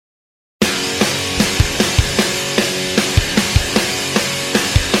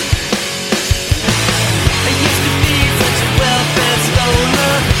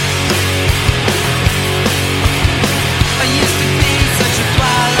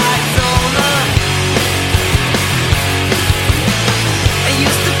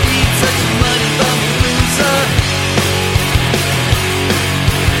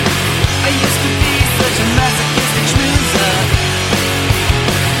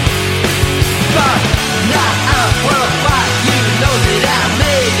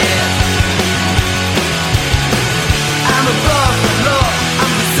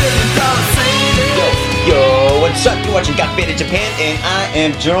Got Faded Japan, and I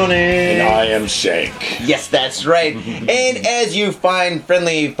am Johnny. And I am Shank. Yes, that's right. And as you fine,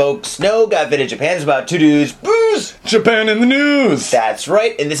 friendly folks know, Got Faded Japan is about two dudes, booze. Japan in the news. That's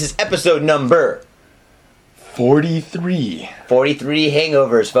right, and this is episode number 43. 43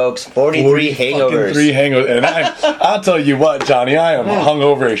 hangovers, folks. 43 hangovers. 3 hangovers. And I'll tell you what, Johnny, I am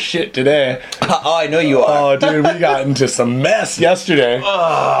hungover as shit today. Oh, I know you are. Oh, dude, we got into some mess yesterday.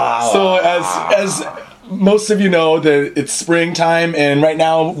 So as most of you know, that it's springtime, and right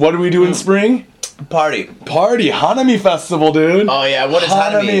now, what do we do in spring? Party, Hanami Festival, dude. Oh yeah, what is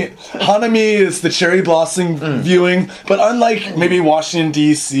Hanami? Hanami is the cherry blossom viewing, but unlike maybe Washington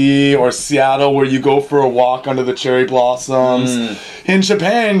D.C. or Seattle, where you go for a walk under the cherry blossoms, in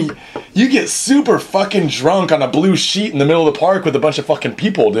Japan, you get super fucking drunk on a blue sheet in the middle of the park with a bunch of fucking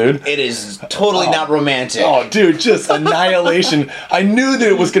people, dude. It is totally not romantic. Oh, dude, just annihilation. I knew that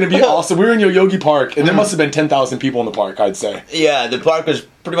it was going to be awesome. We were in Yoyogi Park, and there must have been 10,000 people in the park, I'd say. Yeah, the park was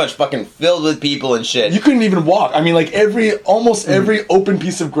pretty much fucking filled with people and shit. You couldn't even walk. I mean, like, almost every open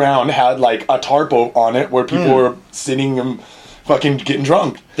piece of ground had, like, a tarp on it where people were sitting and fucking getting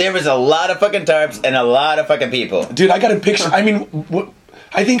drunk. There was a lot of fucking tarps and a lot of fucking people. Dude, I got a picture. I mean,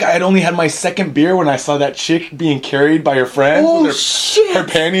 I think I had only had my second beer when I saw that chick being carried by her friend. Oh, with shit. Her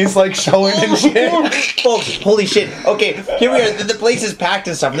panties, like, showing and shit. Folks, holy shit. Okay, here we are. The place is packed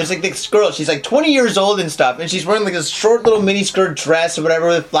and stuff. And there's like this girl. She's like 20 years old and stuff. And she's wearing like this short little mini skirt dress or whatever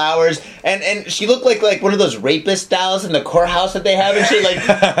with flowers. And she looked like one of those rapist dolls in the courthouse that they have and shit.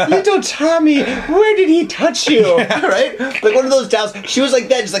 Like, little Tommy, where did he touch you? Right? Like one of those dolls. She was like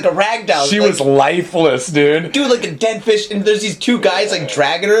that, just like a rag doll. She like, was lifeless, dude. Dude, like a dead fish. And there's these two guys like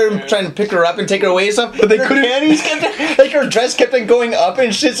dragging her and trying to pick her up and take her away and stuff. But they her couldn't. Panties kept, like her dress kept on going up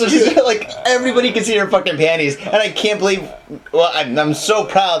and shit. So she's like everybody could see her fucking panties. And I can't believe. Well, I'm so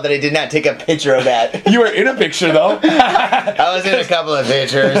proud that I did not take a picture of that. You were in a picture, though. I was in a couple of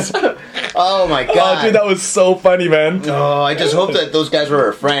pictures. Oh my god. Oh, dude, that was so funny, man. Oh, I just hope that those guys were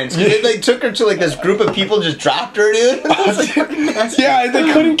her friends. They took her to like this group of people and just dropped her, dude. It was, like, yeah,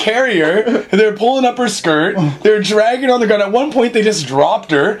 they couldn't carry her. They were pulling up her skirt. They were dragging her on the ground. At one point, they just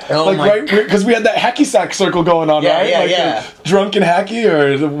dropped her. Oh like, my right, because we had that hacky sack circle going on, Yeah, right? yeah, like yeah. Drunken hacky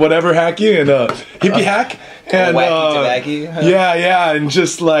or whatever hacky and hippie hack. And wacky tobacco. yeah, and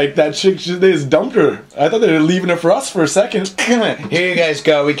just like that chick, they just dumped her. I thought they were leaving her for us for a second. Here you guys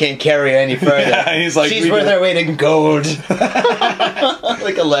go. We can't carry her any further. Yeah, he's like, she's worth her weight in gold.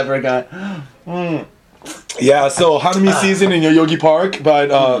 Like a leprechaun. Yeah, so Hanami season in Yoyogi Park, but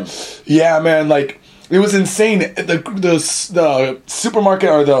yeah, man, like it was insane. The supermarket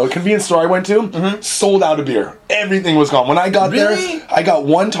or the convenience store I went to sold out of beer. Everything was gone. When I got there, I got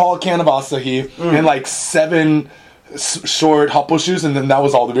one tall can of Asahi and like 7 short hot shoes, and then that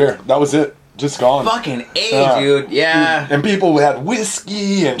was all the beer. That was it. Just gone. Fucking A, dude. Yeah. And people had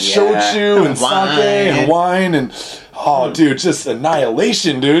whiskey and shochu and sake and wine and dude, just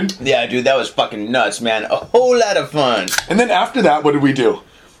annihilation, dude. Yeah, dude, that was fucking nuts, man. A whole lot of fun. And then after that, what did we do?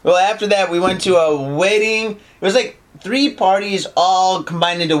 Well, after that, we went to a wedding. It was like 3 parties all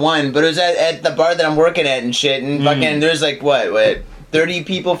combined into one, but it was at the bar that I'm working at and shit. And fucking, there's like, what, 30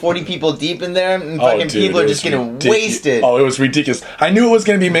 people, 40 people deep in there? And fucking people are just getting wasted. Oh, it was ridiculous. I knew it was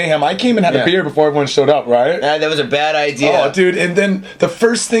going to be mayhem. I came and had a beer before everyone showed up, right? That was a bad idea. Oh, dude, and then the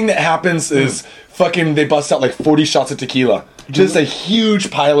first thing that happens is fucking they bust out like 40 shots of tequila. Just a huge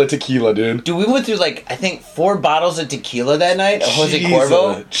pile of tequila, dude. Dude, we went through like, I think 4 bottles of tequila that night. Jose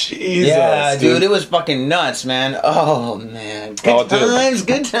Cuervo. Jesus. Yeah, dude, it was fucking nuts, man. Oh, man. Good times,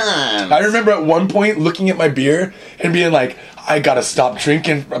 good times. I remember at one point looking at my beer and being like, I gotta stop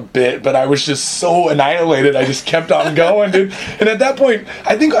drinking a bit, but I was just so annihilated. I just kept on going, dude. And at that point,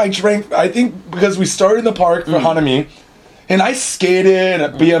 I think because we started in the park for Hanami, and I skated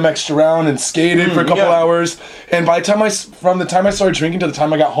at BMX around and skated for a couple hours. And by the time from the time I started drinking to the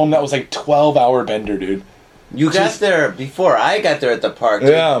time I got home, that was like 12-hour bender, dude. You got there before I got there at the park. Dude.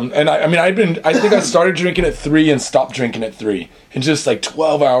 Yeah, and I think I started drinking at 3 and stopped drinking at 3. And just like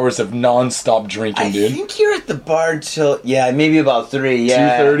 12 hours of non-stop drinking, dude. I think you're at the bar till, maybe about 3,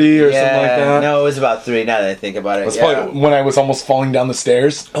 2:30 or something like that. No, it was about 3 now that I think about it. That's probably when I was almost falling down the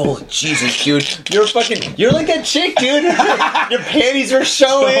stairs. Oh, Jesus, dude. You're like that chick, dude. Your panties were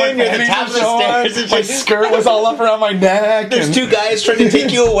showing. You're at the top of the stairs. And my skirt was all up around my neck. There's 2 guys trying to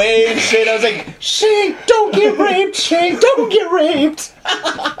take you away and shit. I was like, Shank, don't get raped, Shank, don't get raped.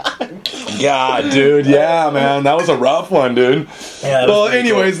 God, dude, yeah, man. That was a rough one, dude. Yeah, well,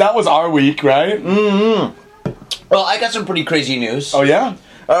 anyways, that was our week, right? Well, I got some pretty crazy news. Oh, yeah?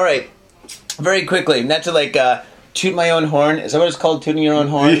 All right. Very quickly. Not to, like, toot my own horn. Is that what it's called? Tooting your own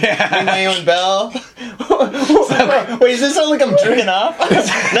horn? Yeah. Ring my own bell? Wait, does this sound like I'm drinking off?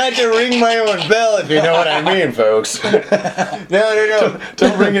 Not to ring my own bell, if you know what I mean, folks. No.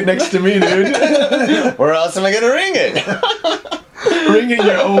 Don't ring it next to me, dude. Where else am I gonna ring it? Ring it in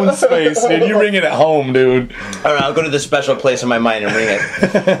your own space, dude. You ring it at home, dude. All right, I'll go to the special place in my mind and ring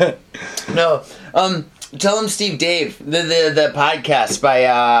it. No, Tell Him Steve Dave, the podcast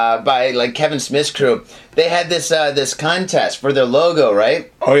by like Kevin Smith's crew. They had this contest for their logo,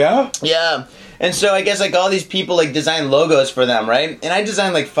 right? Oh yeah? Yeah. And so I guess like all these people like design logos for them, right? And I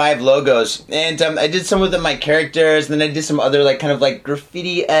designed like 5 logos, and I did some with my characters, and then I did some other like kind of like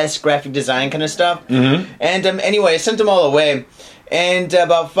graffiti-esque graphic design kind of stuff. Mm-hmm. And anyway, I sent them all away. And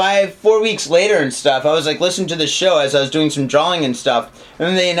about 4 weeks later and stuff, I was like listening to the show as I was doing some drawing and stuff, and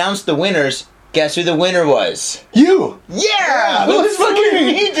then they announced the winners. Guess who the winner was? You! Yeah! It was fucking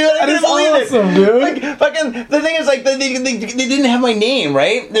me, dude! I couldn't believe awesome, it! Dude. Like, fucking, the thing is, like, they didn't have my name,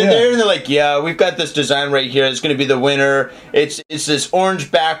 right? They're there and they're like, yeah, we've got this design right here. It's gonna be the winner. It's this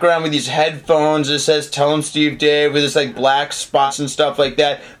orange background with these headphones. It says Tell Him Steve Dave with this, like, black spots and stuff like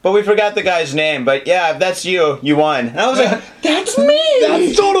that. But we forgot the guy's name. But yeah, if that's you, you won. And I was like, that's me!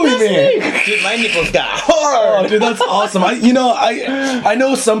 That's totally me! Dude, my nipples got hard! Oh, dude, that's awesome. I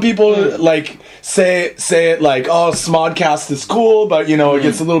know some people, like, say it like, oh, Smodcast is cool, but it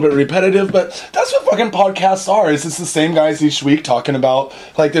gets a little bit repetitive, but that's what fucking podcasts are. It's the same guys each week talking about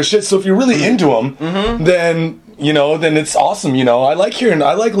like their shit. So if you're really into them, then then it's awesome. I like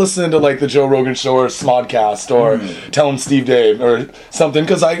listening to like the Joe Rogan Show or Smodcast or Tell Him Steve Dave or something,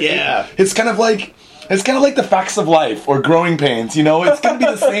 because it's kind of like the Facts of Life or Growing Pains, It's going to be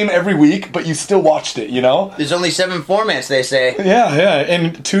the same every week, but you still watched it, There's only 7 formats, they say. Yeah.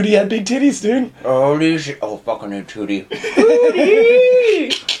 And Tootie had big titties, dude. Holy shit. Oh, fucking Tootie.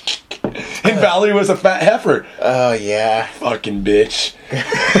 And Valerie was a fat heifer. Oh, yeah. Fucking bitch.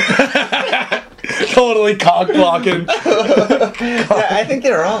 Totally cock-blocking. Yeah, I think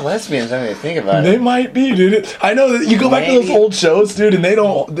they're all lesbians, I mean, think about it. They might be, dude. I know that you go back to those old shows, dude, and they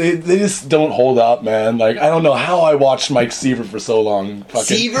just don't hold up, man. Like, I don't know how I watched Mike Seaver for so long.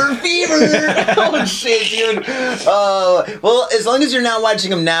 Seaver Fever! Oh, shit, dude. Well, as long as you're not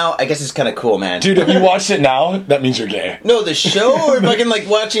watching him now, I guess it's kind of cool, man. Dude, if you watched it now, that means you're gay. No, the show, or fucking, like,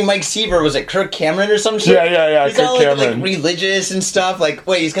 watching Mike Seaver, was it Kirk Cameron or some shit? Yeah, he's Kirk all, Cameron. Like, religious and stuff. Like,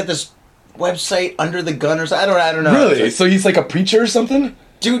 wait, he's got this website Under the Gun or something. I don't know. Really? So he's like a preacher or something?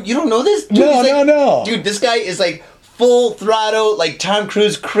 Dude, you don't know this? Dude, No. Dude, this guy is like full throttle, like Tom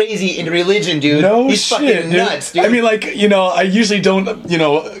Cruise crazy into religion, dude. No He's shit, fucking nuts, dude. I mean, like, I usually don't,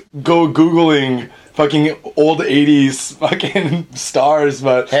 go Googling fucking old 80s fucking stars,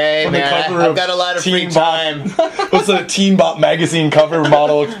 but hey, on man, the cover I've got a lot of free time. What's the Teen Bop magazine cover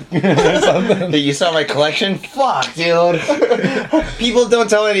model or something? You saw my collection? Fuck, dude. People, don't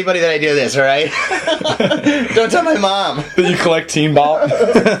tell anybody that I do this, alright? Don't tell my mom. That you collect Teen Bop?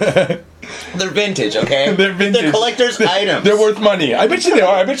 They're vintage, okay? They're vintage. They're collector's items. They're worth money. I bet you they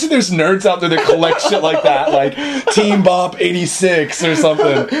are. I bet you there's nerds out there that collect shit like that, like Teen Bop 86 or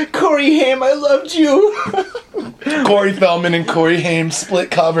something. Corey Haim, I loved you. Corey Feldman and Corey Haim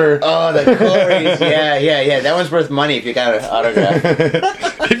split cover. Oh, the Corys. Yeah. That one's worth money if you got an autograph.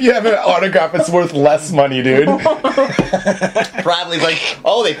 If you have an autograph, it's worth less money, dude. Probably like,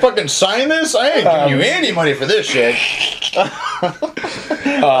 oh, they fucking signed this? I ain't giving you any money for this shit.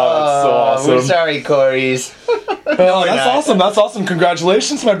 Oh, that's so awesome. We're sorry, Corys. Oh, that's awesome. That's awesome.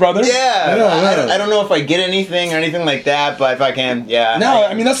 Congratulations, my brother. Yeah. I don't know if I get anything or anything like that, but if I can, yeah. No,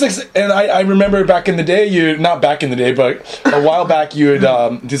 I mean, that's like, and I remember back in the day, not back in the day, but a while back, you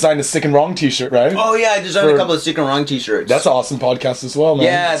had designed a Sick and Wrong t-shirt, right? Oh, yeah, I designed a couple of Sick and Wrong t-shirts. That's an awesome podcast as well, man.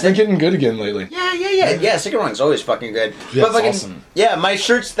 Yeah. It's been getting good again lately. Yeah, Sick and Wrong's always fucking good. Yeah, but fucking, awesome. Yeah, my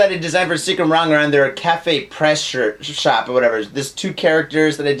shirts that I designed for Sick and Wrong are on their cafe press shop or whatever. There's 2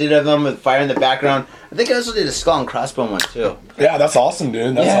 characters that I did of them with fire in the background. I think I also did a skull and crossbone one too. Yeah, that's awesome,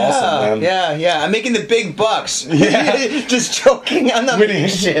 dude. That's awesome, man. Yeah. I'm making the big bucks. Yeah. Just joking on the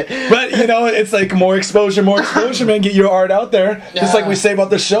shit. But, it's like more exposure, man. Get your art out there. Just like we say about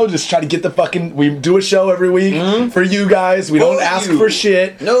the show, just try to get we do a show every week for you guys. We don't ask for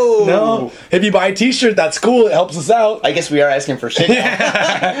shit. No. If you buy a t-shirt, that's cool. It helps us out. I guess we are asking for shit.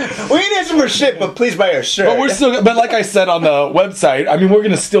 Yeah. We ain't asking for shit, but please buy our shirt. But like I said on the website, I mean, we're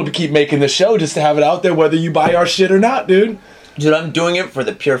going to still keep making the show just to have it out there, whether you buy our shit or not, dude. Dude, I'm doing it for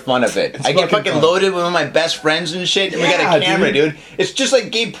the pure fun of it. I get fucking loaded with one of my best friends and shit, and we got a camera, dude. It's just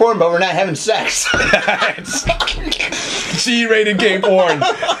like gay porn, but we're not having sex. G-rated gay porn.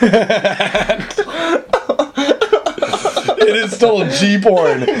 It is still G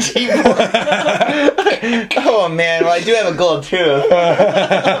porn. G porn. Oh man, well I do have a gold tooth.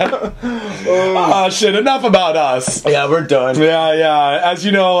 Oh shit, enough about us. Yeah, we're done. Yeah. As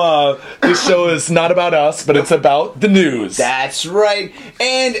you know, this show is not about us, but it's about the news. That's right.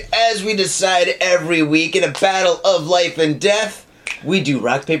 And as we decide every week in a battle of life and death, we do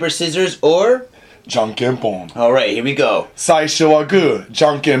rock, paper, scissors, or... Jankenpon. Alright, here we go. Saisho wa guu,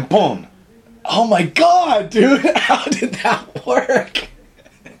 Jankenpon. Oh my god, dude. How did that work?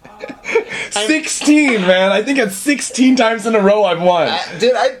 16, man. I think it's 16 times in a row I've won.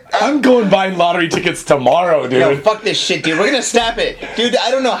 I'm going buying lottery tickets tomorrow, dude. No, fuck this shit, dude. We're gonna stop it. Dude,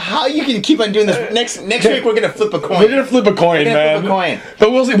 I don't know how you can keep on doing this. Next week, we're gonna flip a coin. We're gonna flip a coin, man. Flip a coin.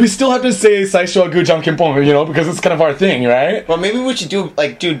 But we still have to say Saisho wa guu, Jankenpon, you know, because it's kind of our thing, right? Well, maybe we should do,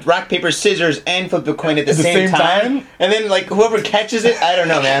 rock, paper, scissors, and flip a coin at the same time? And then, whoever catches it, I don't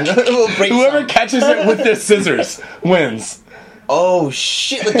know, man. We'll break Whoever catches it with their scissors wins. Oh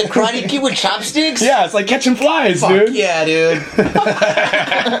shit, with the Karate Kid with chopsticks? Yeah, it's like catching flies, Fuck dude. Yeah, dude.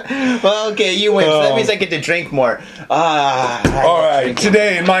 Well, okay, you win, so that means I get to drink more. Alright,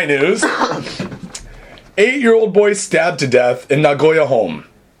 today in my news, 8-year-old boy stabbed to death in Nagoya home.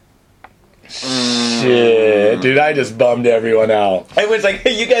 Shit, dude, I just bummed everyone out. Everyone's like,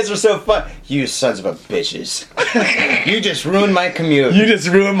 hey, you guys were so fun. You sons of a bitches. You just ruined my commute. You just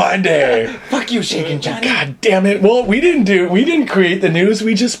ruined my day. Fuck you, Shakin' Johnny. God damn it. Well, we didn't create the news,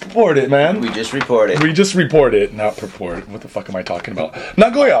 we just report it, man. We just report it. We just report it, not purport. What the fuck am I talking about?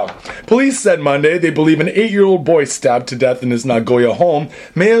 Nagoya. Police said Monday they believe an 8-year-old boy stabbed to death in his Nagoya home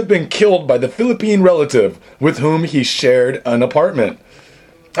may have been killed by the Philippine relative with whom he shared an apartment.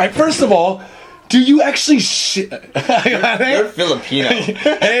 First of all, do you actually You're Filipino.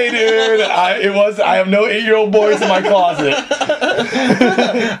 Hey, dude, I have no 8-year-old boys in my closet.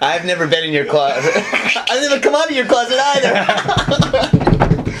 I've never been in your closet. I've never come out of your closet either.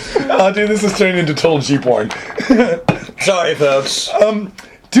 Oh, dude, this is turning into total G-porn. Sorry, folks.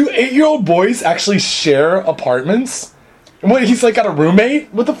 Do 8-year-old boys actually share apartments? What, he's got a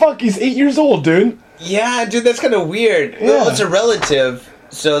roommate? What the fuck? He's 8 years old, dude. Yeah, dude, that's kind of weird. Yeah. Well, it's a relative.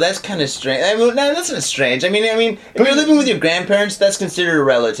 So that's kind of strange. I mean, no, that's not strange. I mean, if you're living with your grandparents, that's considered a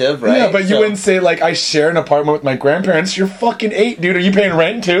relative, right? Yeah, but you wouldn't say, I share an apartment with my grandparents. You're fucking 8, dude. Are you paying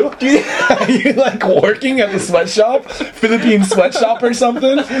rent, too? Are you, working at the sweatshop? Philippine sweatshop or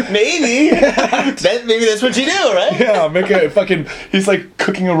something? Maybe. Maybe that's what you do, right? Yeah, he's,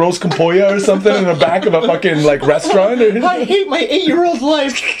 cooking a roast campoya or something in the back of a fucking, restaurant. I hate my 8-year-old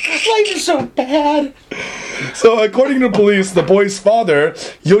life. Life is so bad. So, according to police, the boy's father,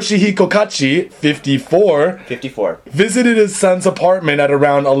 Yoshihiko Kachi, 54, visited his son's apartment at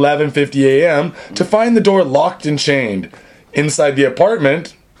around 11:50 a.m. to find the door locked and chained. Inside the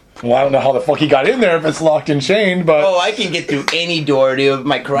apartment, well, I don't know how the fuck he got in there if it's locked and chained, but... Oh, I can get through any door, dude, with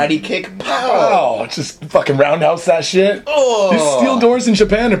my karate kick. Pow! Oh, just fucking roundhouse that shit. Oh! These steel doors in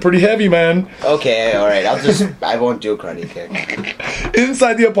Japan are pretty heavy, man. Okay, alright, I won't do a karate kick.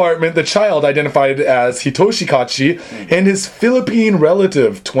 Inside the apartment, the child, identified as Hitoshi Kachi, and his Philippine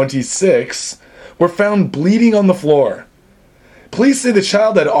relative, 26, were found bleeding on the floor. Police say the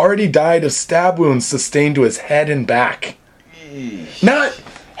child had already died of stab wounds sustained to his head and back. Not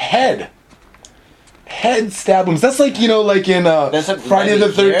head stab wounds. That's in Friday the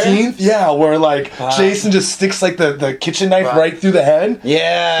 13th. Yeah, where Jason just sticks the kitchen knife right through the head.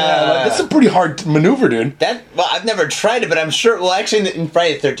 Yeah. That's a pretty hard maneuver, dude. I've never tried it, but I'm sure. Well, actually, in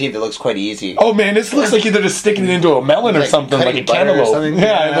Friday the 13th, it looks quite easy. Oh man, this looks like either just sticking it into a melon or something, like a cantaloupe.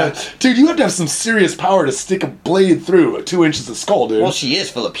 Yeah, dude, you have to have some serious power to stick a blade through 2 inches of skull, dude. Well, she is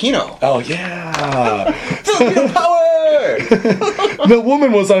Filipino. Oh yeah. Filipino power. The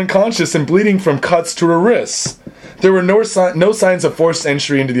woman was unconscious and bleeding from cuts to her wrists. There were no signs of forced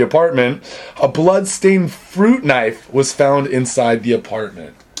entry into the apartment. A blood-stained fruit knife was found inside the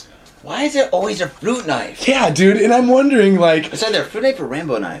apartment. Why is there always a fruit knife? Yeah, dude, and I'm wondering, It's either a fruit knife or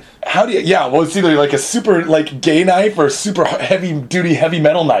Rambo knife. How do you... Yeah, well, it's either, a super, gay knife or a super heavy-duty heavy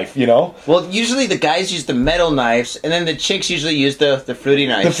metal knife, you know? Well, usually the guys use the metal knives, and then the chicks usually use the fruity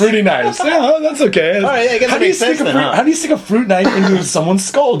knives. The fruity knives. Yeah, that's okay. All right, I guess that makes sense then, huh? How do you stick a fruit knife into someone's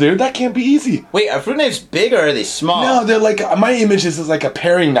skull, dude? That can't be easy. Wait, are fruit knives big or are they small? No, they're my image is like a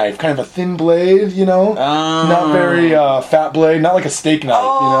paring knife, kind of a thin blade, you know? Not very fat blade, not like a steak knife, you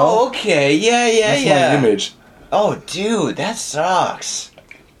know? Oh, okay, yeah. That's my image. Oh, dude, that sucks.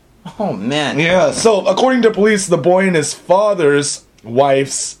 Oh, man. Yeah, so according to police, the boy and his father's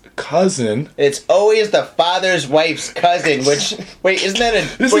wife's cousin. It's always the father's wife's cousin. Which wait, isn't that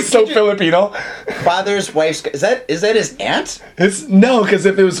a? This wait, is so could you- Filipino. Father's wife's is that his aunt? It's no, because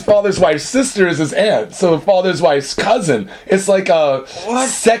if it was father's wife's sister, is his aunt. So father's wife's cousin. It's like a What?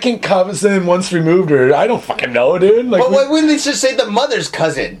 second cousin once removed, or I don't fucking know, dude. Like, But why wouldn't they just say the mother's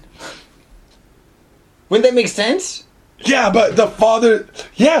cousin? Wouldn't that make sense? yeah, but the father.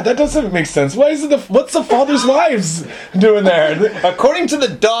 Yeah, that doesn't make sense. Why is it what's the father's wives doing there? According to the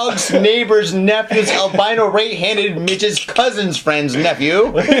dog's neighbor's nephew's albino right-handed midget's cousin's friend's nephew.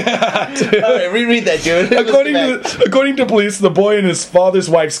 All right, reread that, dude. According to police, the boy and his father's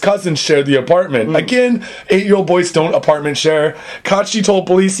wife's cousin shared the apartment. Again, 8-year-old boys don't apartment share. Kachi told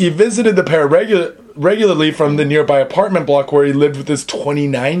police he visited the pair regularly from the nearby apartment block where he lived with his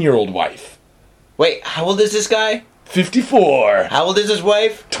 29-year-old wife. Wait, how old is this guy? 54. How old is his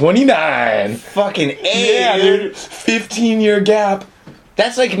wife? 29. Fucking A, Yeah, dude. 15-year gap.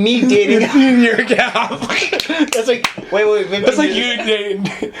 That's like me dating. 15-year gap. That's like wait. That's like you dating.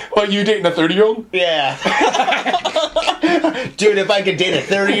 What, you dating a 30-year-old? Yeah. Dude, if I could date a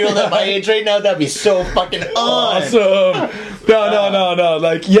 30-year-old at my age right now, that'd be so fucking on. Awesome. No.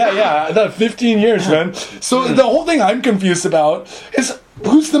 Like, yeah. That 15 years, man. So the whole thing I'm confused about is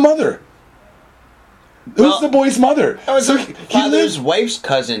who's the mother? Who's the boy's mother? So he father's wife's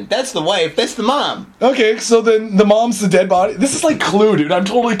cousin. That's the wife. That's the mom. Okay, so then the mom's the dead body. This is like Clue, dude. I'm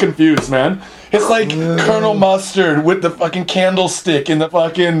totally confused, man. It's like Colonel Mustard with the fucking candlestick in the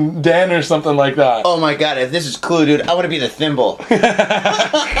fucking den or something like that. Oh my god, if this is Clue, dude, I want to be the thimble.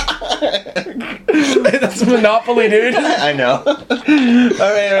 That's Monopoly, dude. I know. All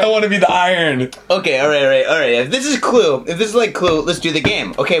right. I want to be the iron. Okay, all right. If this is Clue, if this is like Clue, let's do the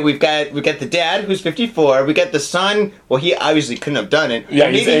game. Okay, we got the dad who's 54. We got the son. Well, he obviously couldn't have done it. Yeah,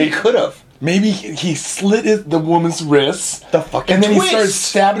 Or he's maybe he 8. could have. Maybe he slit the woman's wrists. The fucking And then twist. he starts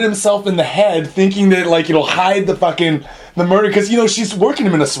stabbing himself in the head, thinking that like it'll hide the murder, because she's working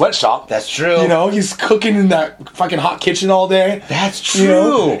him in a sweatshop. That's true. He's cooking in that fucking hot kitchen all day. That's true.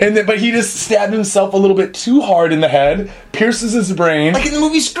 You know? But he just stabbed himself a little bit too hard in the head, pierces his brain. Like in the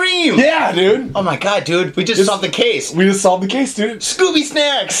movie Scream. Yeah, dude. Oh my god, dude, we just solved the case. We just solved the case, dude. Scooby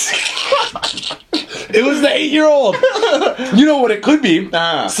Snacks. It was the 8-year-old. You know what it could be?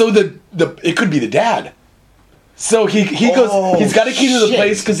 So it could be the dad. So he goes. He's got a key to the shit.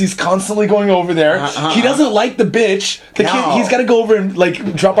 place because he's constantly going over there. He doesn't like the bitch. The No. kid. He's got to go over and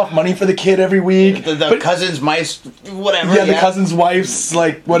like drop off money for the kid every week. The cousin's mice, whatever. Yeah, the cousin's wife's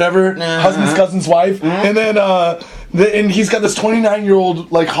like whatever, husband's cousin's wife, and then and he's got this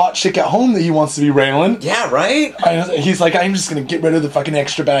 29-year-old like hot chick at home that he wants to be railing. Yeah, right? He's like, I'm just gonna get rid of the fucking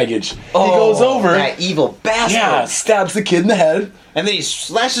extra baggage. He goes over, That evil bastard. yeah, stabs the kid in the head, And then he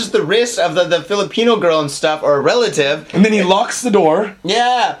slashes the wrist of the Filipino girl and stuff, or a relative. and then he locks the door,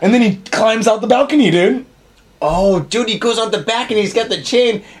 Yeah. and then he climbs out the balcony, dude. Oh, dude, he goes on the back and he's got the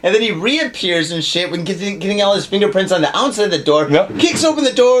chain, and then he reappears and shit when getting all his fingerprints on the outside of the door. Yep. Kicks open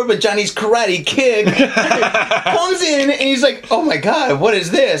the door with Johnny's karate kick. Comes in and he's like, "Oh my god, what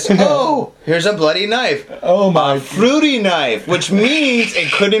is this? Oh, here's a bloody knife. Oh my. Fruity knife, which means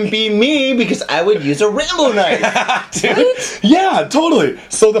it couldn't be me because I would use a Rambo knife." Dude. Yeah, totally.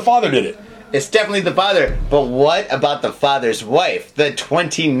 So the father did it. It's definitely the father. But what about the father's wife? The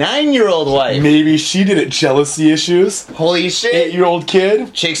 29-year-old wife? Maybe she did it. Jealousy issues. Holy shit. 8-year-old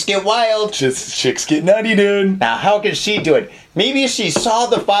kid. Chicks get wild. Just chicks get nutty, dude. Now, how can she do it? Maybe she saw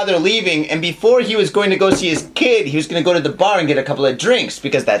the father leaving, and before he was going to go see his kid, he was going to go to the bar and get a couple of drinks,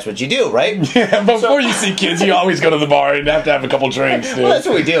 because that's what you do, right? Yeah, before you see kids, you always go to the bar and have to have a couple drinks, dude. Well, that's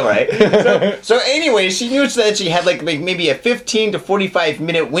what we do, right? So anyway, she knew that she had like maybe a 15 to 45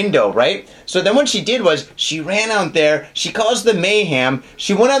 minute window, right? So then what she did was she ran out there, she caused the mayhem,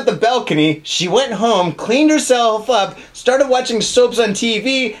 she went out the balcony, she went home, cleaned herself up, started watching soaps on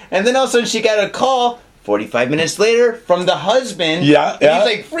TV, and then all of a sudden she got a call 45 minutes later from the husband. Yeah, And yeah.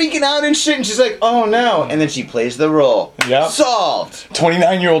 he's like freaking out and shit, and she's like, "Oh no." And then she plays the role. Yeah. Solved.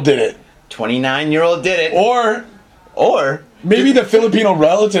 29-year-old did it. 29-year-old did it. Or maybe the Filipino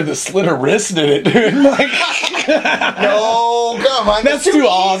relative that slit her wrist did it, dude. Like, No, come on. that's too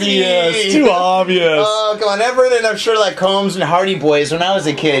obvious. easy. Too obvious. Oh, come on. I've read enough Sherlock Holmes and Hardy Boys when I was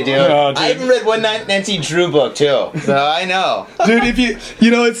a kid, dude. No, dude. I even read one Nancy Drew book, too. So I know. Dude, if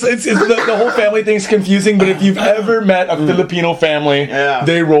it's the whole family thing's confusing, but if you've ever met a Filipino family, Yeah.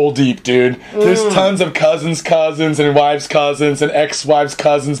 they roll deep, dude. There's tons of cousins, and wives' cousins, and ex-wives'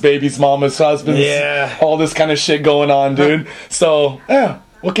 cousins, babies' mamas' husbands. Yeah. All this kind of shit going on, dude. So, yeah.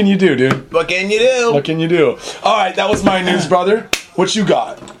 What can you do, dude? What can you do? What can you do? Alright, that was my news, brother. What you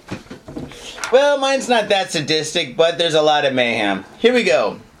got? Well, mine's not that sadistic, but there's a lot of mayhem. Here we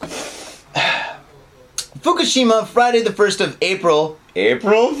go. Fukushima, Friday the 1st of April.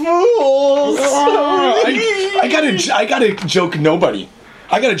 April Fools! I got a joke nobody.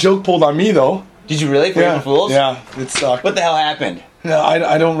 I got a joke pulled on me, though. Did you really? For April Fools? Yeah, it sucked. What the hell happened? No,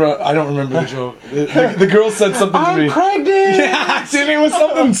 I don't remember the joke. The girl said something to me. I'm pregnant! Yeah, dude, it was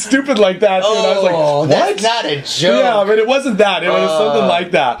something stupid like that, dude. I was like, what? That's not a joke. Yeah, but it wasn't that. It was something like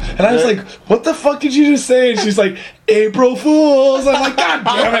that. And I was like, what the fuck did you just say? And she's like, April Fools. I'm like, God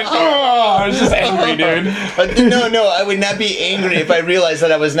damn it. Oh, I was just angry, dude. No, I would not be angry if I realized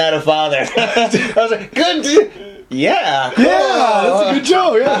that I was not a father. I was like, good. Yeah. Yeah, that's a good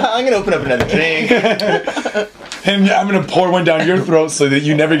joke. Yeah. I'm going to open up another drink. And I'm going to pour one down your throat so that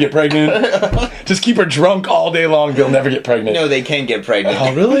you never get pregnant. Just keep her drunk all day long. They'll never get pregnant. No, they can get pregnant.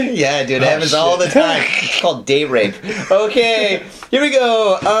 Oh, really? Yeah, dude. It happens all the time. It's called date rape. Okay, here we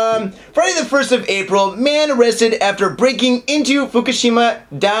go. Friday the 1st of April, man arrested after breaking into Fukushima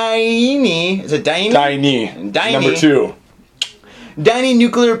Daini. Is it Daini? Daini. Number 2. Daini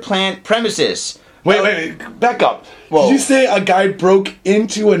nuclear plant premises. Wait. Back up. Whoa. Did you say a guy broke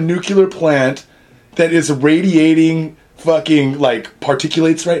into a nuclear plant that is radiating fucking, like,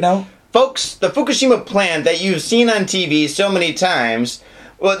 particulates right now? Folks, the Fukushima plant that you've seen on TV so many times,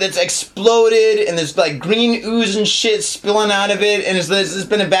 well, that's exploded and there's like green ooze and shit spilling out of it and it's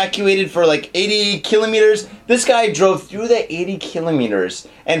been evacuated for like 80 kilometers. This guy drove through the 80 kilometers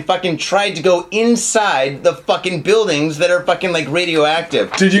and fucking tried to go inside the fucking buildings that are fucking like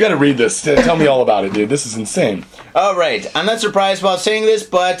radioactive. Dude, you gotta read this. Tell me all about it, dude. This is insane. Alright, I'm not surprised while saying this,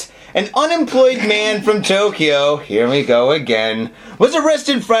 but an unemployed man from Tokyo, here we go again, was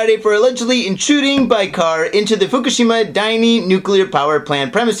arrested Friday for allegedly intruding by car into the Fukushima Daini nuclear power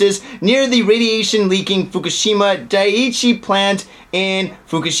plant premises near the radiation-leaking Fukushima Daiichi plant in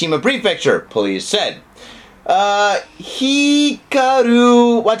Fukushima Prefecture, police said.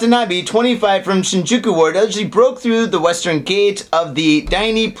 Hikaru Watanabe, 25, from Shinjuku Ward, allegedly broke through the western gate of the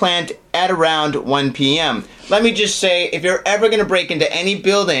Daini plant at around 1 p.m. Let me just say, if you're ever going to break into any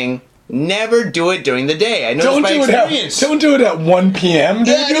building, never do it during the day. I know this by experience. Don't do it at 1 p.m., dude.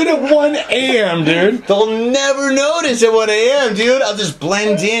 Yeah, do it at 1 a.m., dude. They'll never notice at 1 a.m., dude. I'll just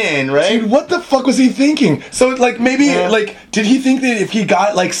blend in, right? Dude, what the fuck was he thinking? So, like, maybe, like, did he think that if he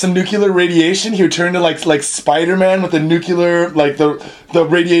got, like, some nuclear radiation, he would turn to, like Spider-Man with the nuclear, like, the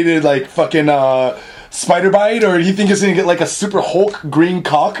radiated, like, fucking, spider bite, or do you think he's gonna get like a super Hulk green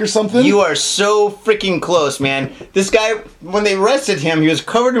cock or something? You are so freaking close, man. This guy, when they arrested him, he was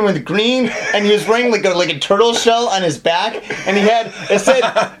covered with green, and he was wearing like a turtle shell on his back, and he had it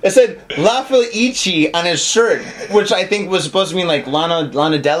said Lafaichi on his shirt, which I think was supposed to mean like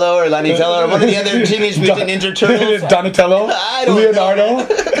Lanadello or Lanitello or one of the other Teenage Mutant Ninja Turtles. Donatello, I don't Leonardo. know.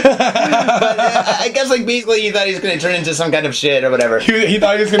 But I guess like basically he thought he was gonna turn into some kind of shit or whatever. He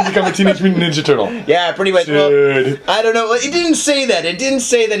thought he was gonna become a Teenage Mutant Ninja Turtle. Yeah, pretty much. Dude. Well, I don't know. It didn't say that. It didn't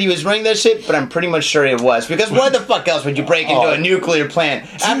say that he was wearing that shit, but I'm pretty much sure it was. Because why the fuck else would you break into a nuclear plant?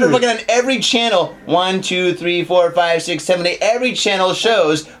 Dude. After looking on every channel, 1, 2, 3, 4, 5, 6, 7, 8, every channel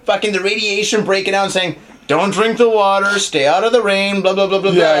shows fucking the radiation breaking out and saying, don't drink the water, stay out of the rain, blah, blah, blah,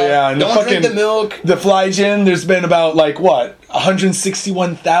 blah, blah. Yeah. And don't drink the milk. The Flygen, there's been about, like, what?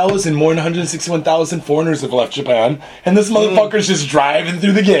 161,000, more than 161,000 foreigners have left Japan. And this motherfucker's just driving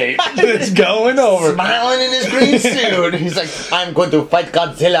through the gate. It's going over. Smiling in his green suit. He's like, I'm going to fight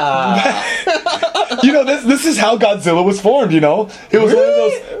Godzilla. You know, this is how Godzilla was formed, you know? It was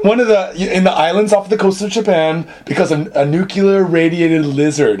one of the, in the islands off the coast of Japan, because a nuclear radiated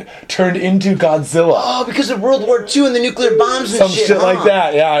lizard turned into Godzilla. Oh, because of World War II and the nuclear bombs and Some shit like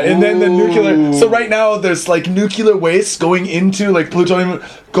that, yeah. And then the nuclear... So right now, there's, like, nuclear waste going into, like, plutonium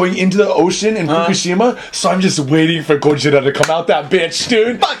going into the ocean in Fukushima. So I'm just waiting for Gojira to come out that bitch,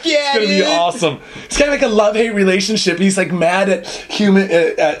 dude. Fuck yeah, it's gonna be awesome. It's kind of like a love-hate relationship. He's, like, mad at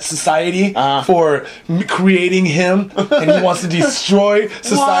at society for creating him, and he wants to destroy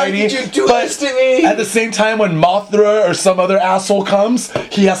society. Why did you do this to me? At the same time, when Mothra or some other asshole comes,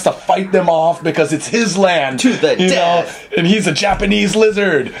 he has to fight them off because it's his land. To the death. And he's a Japanese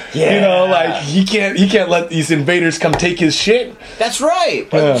lizard. Yeah. You know, like, he can't let these invaders come take his shit. That's right.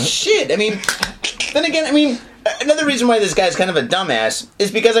 But shit, I mean, then again, I mean, another reason why this guy's kind of a dumbass is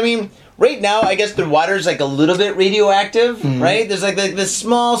because, I mean, right now, I guess the water's like a little bit radioactive, right? There's like this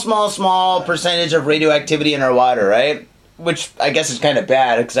small percentage of radioactivity in our water, right? Which I guess is kind of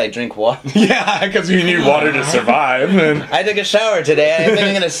bad because I drink water. Yeah, because you need water to survive. And I took a shower today. I think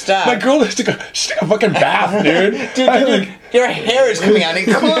I'm gonna stop. my girl took a fucking bath, dude. Dude, your hair is coming out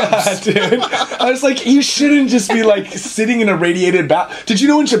in clumps. Yeah, dude. I was like, you shouldn't just be like sitting in a radiated bath. Did you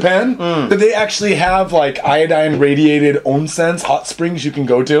know in Japan that they actually have like iodine radiated onsens, hot springs you can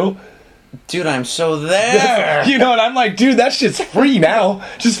go to? Dude, I'm so there. You know, and I'm like, dude, that shit's free now.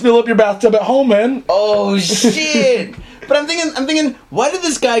 Just fill up your bathtub at home, man. Oh shit! But I'm thinking, why did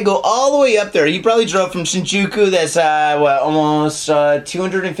this guy go all the way up there? He probably drove from Shinjuku. That's almost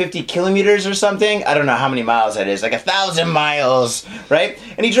 250 kilometers or something. I don't know how many miles that is, like 1,000 miles, right?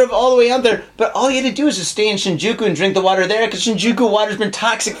 And he drove all the way out there. But all he had to do was just stay in Shinjuku and drink the water there, because Shinjuku water's been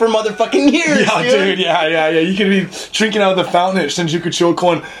toxic for motherfucking years. Yeah, dude. Yeah. You could be drinking out of the fountain at Shinjuku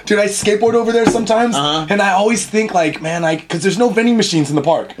Chokan. Dude, I skateboard over there sometimes, and I always think like, man, because there's no vending machines in the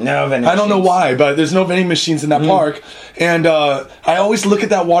park. No vending machines. I don't know why, but there's no vending machines in that park. And I always look at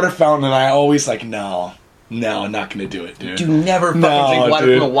that water fountain and I always like, no, I'm not gonna do it, dude. You never fucking drink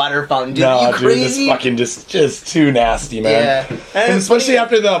water from a water fountain, dude. No, you crazy? dude, this fucking just too nasty, man. Yeah. And especially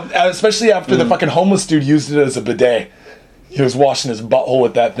after the fucking homeless dude used it as a bidet. He was washing his butthole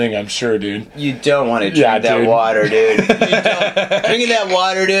with that thing, I'm sure, dude. You don't want to drink that water, dude. You don't. Drinking that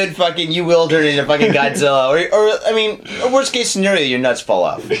water, dude, fucking, you will turn into fucking Godzilla. Or I mean, worst case scenario, your nuts fall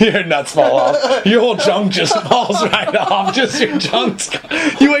off. Your nuts fall off. Your whole junk just falls right off. Just your junk's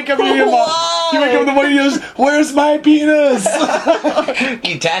You wake up in your mom. You wake up in the morning and you goes, where's my penis?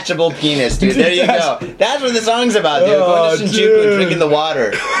 Detachable penis, dude. There you go. That's what the song's about, dude. Going to Shinjuku and drinking the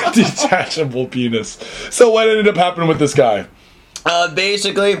water. Detachable penis. So what ended up happening with this guy?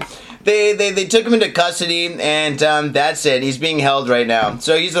 Basically, they took him into custody, and that's it. He's being held right now.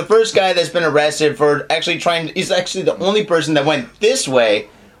 So he's the first guy that's been arrested for actually he's actually the only person that went this way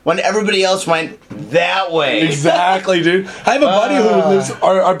when everybody else went that way. Exactly, dude. I have a buddy who lives,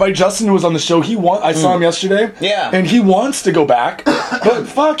 our buddy Justin, who was on the show. I saw him yesterday. Yeah. And he wants to go back, but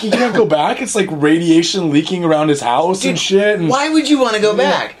fuck, he can't go back. It's like radiation leaking around his house, dude, and shit. And why would you want to go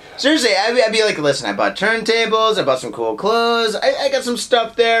back? Seriously, I'd be like, listen, I bought turntables, I bought some cool clothes, I got some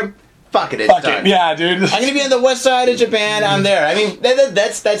stuff there. Fuck it, it's done. Yeah, dude. I'm gonna be on the west side of Japan. I'm there. I mean,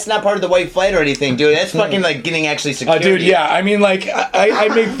 that's not part of the white flight or anything, dude. That's fucking like getting actually security. Dude, yeah. I mean, like, I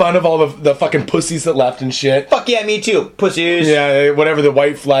make fun of all the fucking pussies that left and shit. Fuck yeah, me too, pussies. Yeah, whatever, the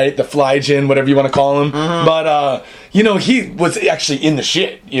white flight, the fly-gin, whatever you want to call him. But you know, he was actually in the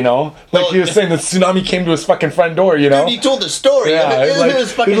shit. You know, like he was saying, the tsunami came to his fucking front door. You know, dude, he told the story. Yeah, it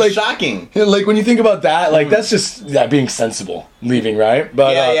was fucking shocking. Like when you think about that, like that's just being sensible, leaving, right?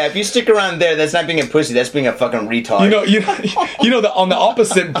 But yeah. If you stick around there, that's not being a pussy. That's being a fucking retard. You know, on the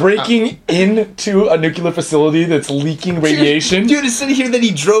opposite, breaking into a nuclear facility that's leaking radiation. Dude, it's sitting here that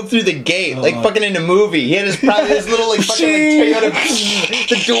he drove through the gate, like fucking in a movie. He had his little like fucking like Toyota.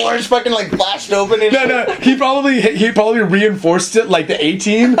 The doors fucking like flashed open. And no. He probably reinforced it like the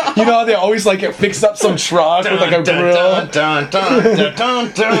A-Team. You know how they always like fix up some truck with like a grill.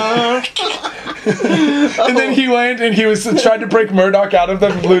 And then he went and he was trying to break Murdoch out of the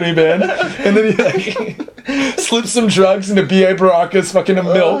loony bin, and then he like slipped some drugs into B.A. Baraka's fucking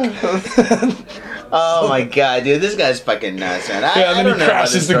milk. Oh my god, dude, this guy's fucking nuts, man. And then he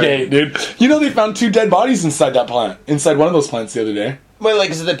crashes the gate, dude. You know, they found 2 dead bodies inside that plant, inside one of those plants the other day. Well,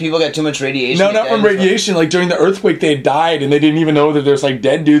 like, is it that people got too much radiation? No, not from radiation. Like, during the earthquake, they had died, and they didn't even know that there's, like,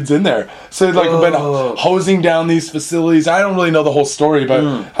 dead dudes in there. So they've, like, been hosing down these facilities. I don't really know the whole story, but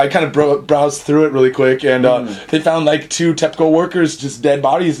I kind of browsed through it really quick, and they found, like, 2 TEPCO workers, just dead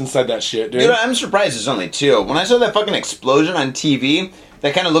bodies inside that shit, dude. Dude, I'm surprised there's only 2. When I saw that fucking explosion on TV,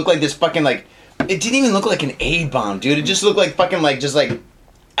 that kind of looked like this fucking, like... It didn't even look like an A-bomb, dude. It just looked like fucking, like, just, like...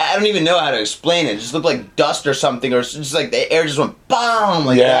 I don't even know how to explain it. It just looked like dust or something, or just like the air just went BOOM!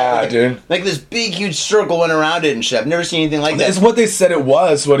 Like that. Yeah, dude. Like this big, huge circle went around it and shit. I've never seen anything like that. It's what they said it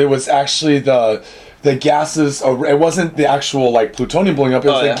was, but it was actually the gases. It wasn't the actual, like, plutonium blowing up. It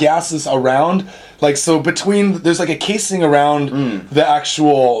was the gases around. Like, so there's like a casing around the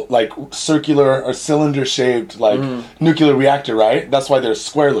actual, like, circular or cylinder-shaped, like, nuclear reactor, right? That's why they're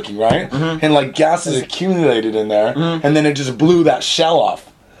square looking, right? And, like, gases accumulated in there, and then it just blew that shell off.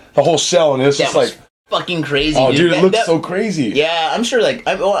 The whole shell, and it's just like fucking crazy. Oh, dude, it looks so crazy. Yeah, I'm sure. Like,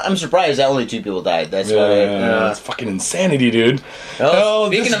 I'm surprised that only 2 people died. That's about it. It's fucking insanity, dude.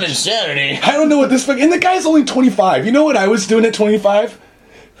 Speaking of insanity, I don't know what this fucking. And the guy's only 25. You know what I was doing at 25?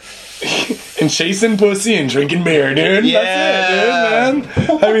 And chasing pussy and drinking beer, dude. Yeah. That's it, dude,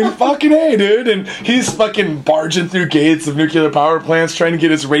 man. I mean, fucking A, dude. And he's fucking barging through gates of nuclear power plants trying to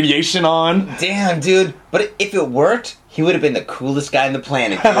get his radiation on. Damn, dude. But if it worked, he would have been the coolest guy on the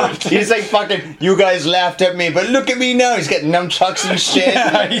planet, dude. He's like, fucking, you guys laughed at me, but look at me now. He's got nunchucks and shit.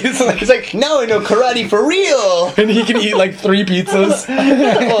 Yeah, he's like, now I know karate for real. And he can eat like 3 pizzas.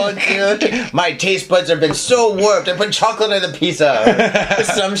 Oh, dude. My taste buds have been so warped. I put chocolate on the pizza.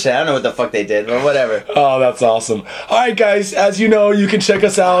 Some shit. I don't know what the fuck they did, but whatever. Oh, that's awesome. All right, guys. As you know, you can check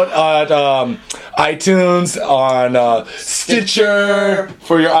us out at iTunes, on Stitcher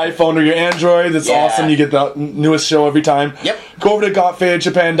for your iPhone or your Android. That's awesome. You get the newest show every time. Yep. Go over to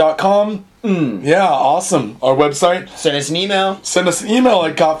gotfadedjapan.com. Yeah, awesome. Our website. Send us an email. Send us an email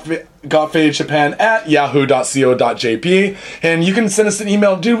at gotfadedjapan@yahoo.co.jp. And you can send us an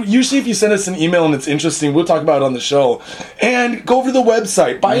email. Dude, usually if you send us an email and it's interesting, we'll talk about it on the show. And go over to the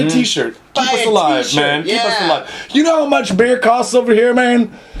website. Buy a t-shirt. Keep us alive, man. Keep us alive. You know how much beer costs over here,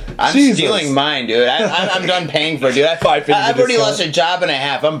 man? I'm stealing mine, dude. I'm done paying for it, dude. I've already lost a job and a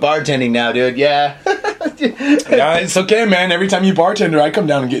half. I'm bartending now, dude. Yeah. Yeah, it's okay, man. Every time you bartender, I come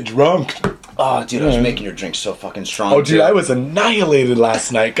down and get drunk. Oh, dude, I was making your drink so fucking strong. Oh, dude, I was annihilated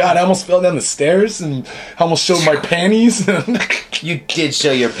last night. God, I almost fell down the stairs and I almost showed my panties. You did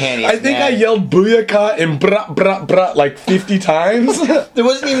show your panties, I think I yelled booyaka and brat, brat, brat like 50 times. There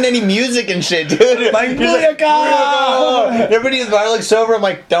wasn't even any music and shit, dude. Like, booyaka! Everybody in the bar looks sober. I'm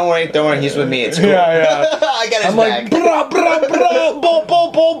like, don't worry, he's with me. It's cool. Yeah. I got his I'm back. like, bra, bra, bra, bo, bo,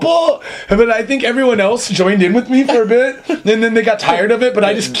 bo, bo. But I think everyone else joined in with me for a bit. And then they got tired of it, but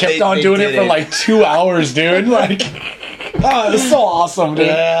I just kept on doing it for like 2 hours, dude. Like, it was so awesome, dude.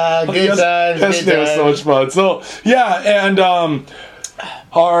 Yeah, good times. Yesterday was so much fun. So, yeah, and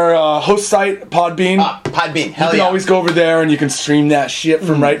our host site, Podbean. Podbean, hell you can always go over there and you can stream that shit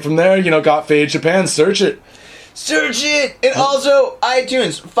from right from there. You know, Got Faded Japan. Search it. Search it! And also,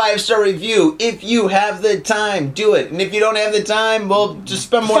 iTunes, 5-star review. If you have the time, do it. And if you don't have the time, well, just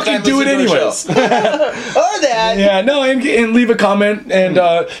spend more time do it listening to anyways. Or that. Yeah, no, and leave a comment. And,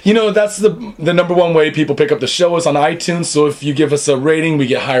 you know, that's the number one way people pick up the show is on iTunes. So if you give us a rating, we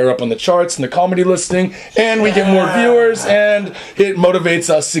get higher up on the charts and the comedy listing. And we get more viewers. And it motivates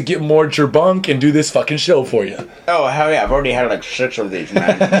us to get more gerbunk and do this fucking show for you. Oh, hell yeah. I've already had like 6 of these,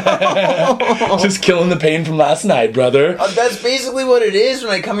 man. Just killing the pain from last night, brother. That's basically what it is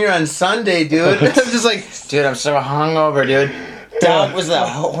when I come here on Sunday, dude. I'm just like, dude, I'm so hungover, dude. Dog was the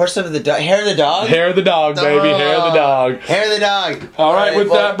horse of the dog. Hair of the dog? Hair of the dog, baby. Hair of the dog. Hair of the dog. All right,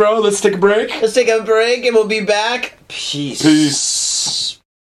 with that, bro, let's take a break. Let's take a break and we'll be back. Peace.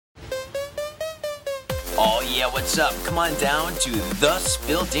 Oh yeah, what's up? Come on down to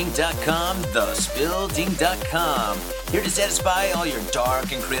thespillding.com, thespillding.com. Here to satisfy all your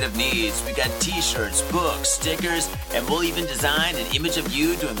dark and creative needs. We got t-shirts, books, stickers, and we'll even design an image of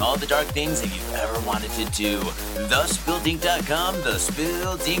you doing all the dark things that you've ever wanted to do. Thespillding.com,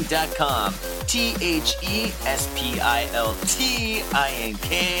 thespillding.com.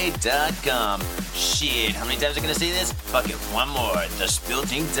 thespilldink.com. Shit, how many times am I gonna say this? Fuck it, one more.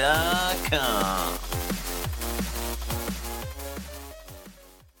 Thespillding.com.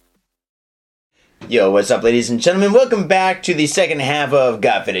 Yo, what's up, ladies and gentlemen? Welcome back to the second half of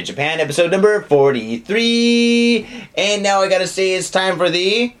Got Faded Japan, episode number 43. And now I gotta say it's time for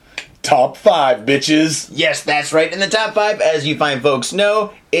the Top 5, bitches. Yes, that's right. And the top 5, as you fine folks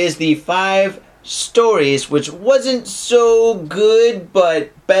know, is the 5 stories which wasn't so good,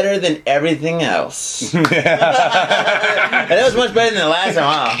 but better than everything else. And that was much better than the last time,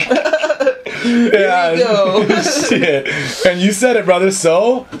 huh? Here we go. Shit. And you said it, brother,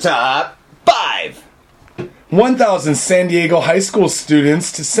 so? Top 5. 1,000 San Diego high school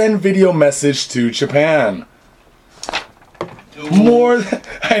students to send video message to Japan.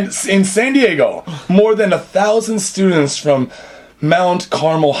 In San Diego, more than 1,000 students from Mount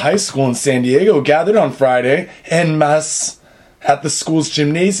Carmel High School in San Diego gathered on Friday en masse at the school's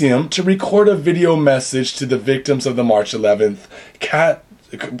gymnasium to record a video message to the victims of the March 11th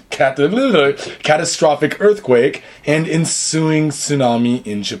catastrophic earthquake and ensuing tsunami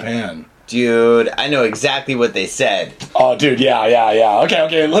in Japan. Dude, I know exactly what they said. Oh, dude, yeah.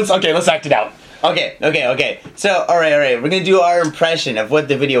 Okay, let's act it out. Okay. So, all right. We're gonna do our impression of what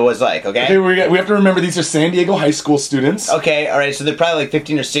the video was like. Okay, we have to remember these are San Diego high school students. Okay, all right. So they're probably like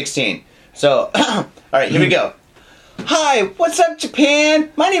 15 or 16. So, all right, here we go. Hi, what's up, Japan?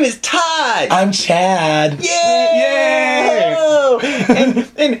 My name is Todd. I'm Chad. Yay!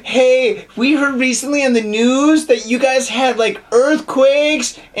 And hey, we heard recently on the news that you guys had like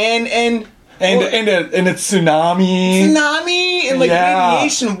earthquakes and a tsunami and like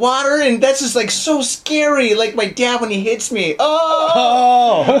radiation water, and that's just like so scary. Like my dad when he hits me.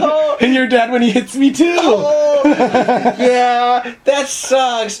 Oh. And your dad when he hits me too. Yeah, that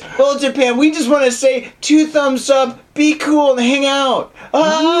sucks. Well, Japan, we just want to say 2 thumbs up. Be cool and hang out. All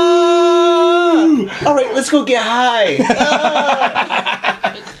right, let's go get high.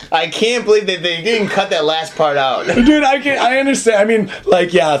 I I can't believe that they didn't cut that last part out. Dude, I understand. I mean,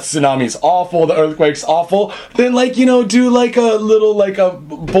 like, yeah, tsunami's awful, the earthquake's awful. Then, like, you know, do like a little, like a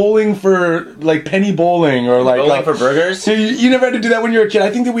bowling for, like, penny bowling or like. Bowling for burgers? You never had to do that when you were a kid. I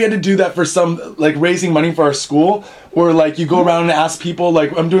think that we had to do that for some, like, raising money for our school. Where, like, you go around and ask people,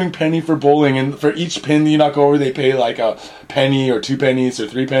 like, I'm doing penny for bowling, and for each pin that you knock over, they pay, like, a penny or 2 pennies or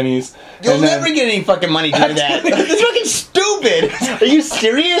 3 pennies. You'll never get any fucking money doing that. That's fucking stupid. Are you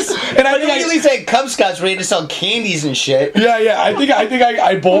serious? And I think think at least had Cub Scouts ready to sell candies and shit. Yeah. I think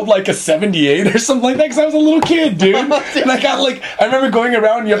I bowled like a 78 or something like that because I was a little kid, dude. And I got like, I remember going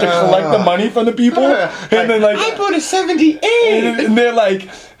around and you have to collect the money from the people, and then like I bought a 78, and they're like,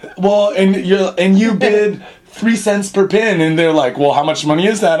 well, and you bid 3 cents per pin, and they're like, well, how much money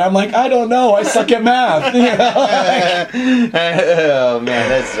is that? I'm like, I don't know, I suck at math. Oh man,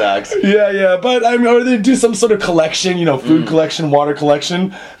 that sucks. Yeah, but I mean, or they do some sort of collection, you know, food collection, water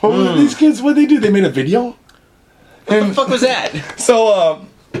collection. Well, these kids, what did they do? They made a video? What the fuck was that? So,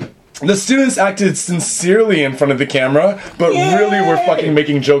 the students acted sincerely in front of the camera, but really were fucking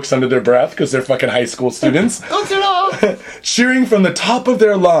making jokes under their breath because they're fucking high school students. Don't it all? Cheering from the top of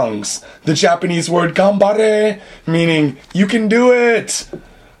their lungs, the Japanese word "gambare," meaning "you can do it."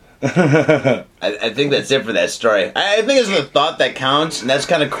 I think that's it for that story. I think it's the thought that counts, and that's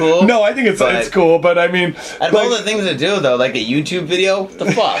kind of cool. No, I think it's cool, but I mean, out of all the things to do, though, like a YouTube video, what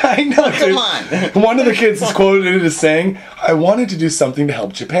the fuck? I know, come on. One of the kids is quoted as saying, "I wanted to do something to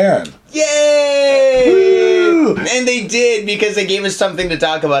help Japan." Yay! Woo! And they did because they gave us something to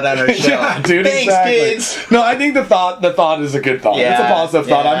talk about on our show. Yeah, dude. Thanks, exactly. kids. No, I think the thought is a good thought. Yeah, It's a positive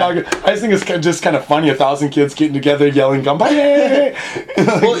thought. yeah. I just think it's just kind of funny. 1,000 kids getting together, yelling "Gambare!"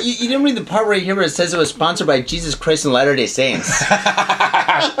 Well, you didn't read the part right here where it says it was sponsored by Jesus Christ and Latter-day Saints.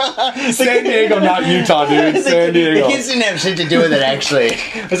 San Diego, not Utah, dude. San Diego. The kids didn't have shit to do with it, actually.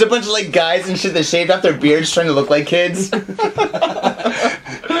 There's a bunch of like guys and shit that shaved off their beards trying to look like kids. A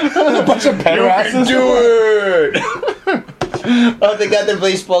bunch of pederasts. Do it! Oh, they got their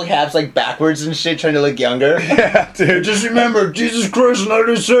baseball caps like backwards and shit, trying to look younger. Yeah, dude. Just remember, Jesus Christ and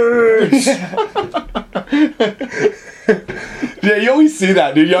Latter-day Saints. Yeah, you always see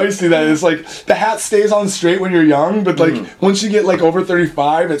that, dude. You always see that. It's like the hat stays on straight when you're young, but like once you get like over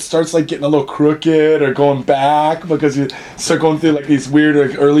 35, it starts like getting a little crooked or going back because you start going through like these weird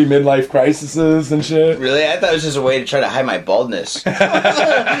like early midlife crises and shit. Really? I thought it was just a way to try to hide my baldness.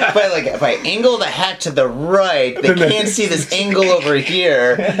 if I angle the hat to the right, they can't see this angle over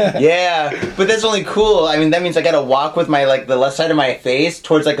here. Yeah, but that's only cool. I mean, that means I gotta walk with my like the left side of my face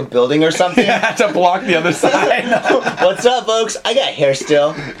towards like a building or something. Yeah, to block the other side. What's up, folks? I got hair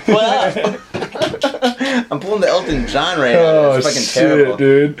still. What up? I'm pulling the Elton John right now. It's fucking terrible,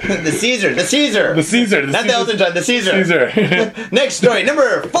 dude. The Caesar. The Caesar. Not the Elton John. The Caesar. Caesar. Next story,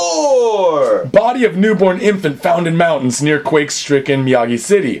 number 4. Body of newborn infant found in mountains near quake-stricken Miyagi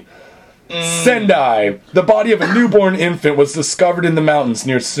City. Sendai. The body of a newborn infant was discovered in the mountains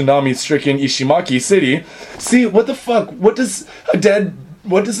near tsunami-stricken Ishimaki City. See, what the fuck? What does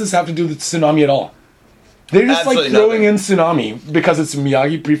this have to do with tsunami at all? They're just Absolutely like throwing nothing. in tsunami because it's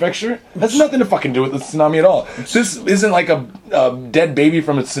Miyagi Prefecture. That's nothing to fucking do with the tsunami at all. This isn't like a dead baby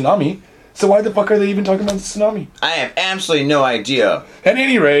from a tsunami. So why the fuck are they even talking about the tsunami? I have absolutely no idea. At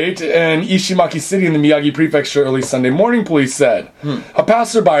any rate, in Ishimaki City in the Miyagi Prefecture early Sunday morning, police said. A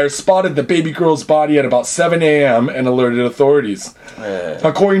passerby spotted the baby girl's body at about 7 a.m. and alerted authorities.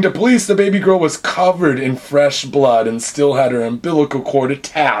 According to police, the baby girl was covered in fresh blood and still had her umbilical cord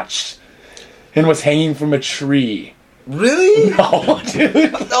attached and was hanging from a tree. Really? Oh,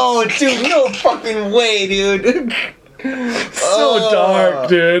 dude. Oh, dude, no fucking way, dude. So dark,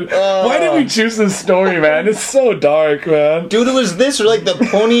 dude. Why did we choose this story, man? It's so dark, man. Dude, it was this or like the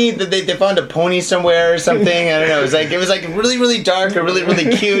pony that they found a pony somewhere or something. I don't know. It was like really, really dark or really, really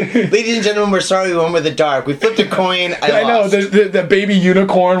cute. Ladies and gentlemen, we're sorry we went with the dark. We flipped a coin. I know. lost. The baby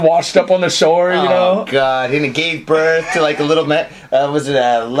unicorn washed up on the shore, you know? Oh god, and it gave birth to like a little was it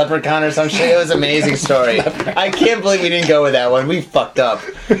a leprechaun or some shit? It was an amazing story. I can't believe we didn't go with that one. We fucked up.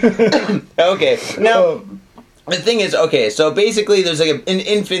 Okay, now the thing is, okay, so basically there's like an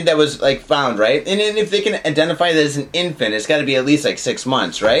infant that was like found, right? And then if they can identify that as an infant, it's got to be at least like 6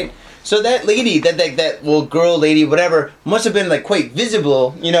 months, right? So that lady, that little girl lady, whatever, must have been like quite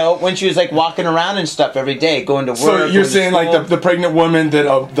visible, you know, when she was like walking around and stuff every day, going to work. So you're saying like the pregnant woman that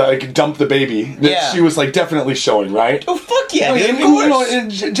like dumped the baby, that she was like definitely showing, right? Oh fuck yeah, and, of course. You know,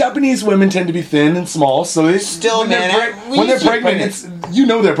 and Japanese women tend to be thin and small, so they still, when they're pregnant, it's, you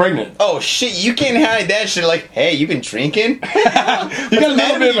know they're pregnant. Oh shit, you can't hide that shit. Like, hey, you been drinking? You got a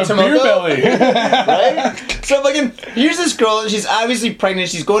little bit of a beer belly. Right? So fucking, here's this girl, and she's obviously pregnant.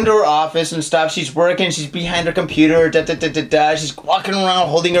 She's going to her office and stuff. She's working. She's behind her computer. She's walking around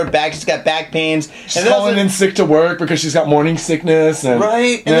holding her back. She's got back pains. She's calling in sick to work because she's got morning sickness. And,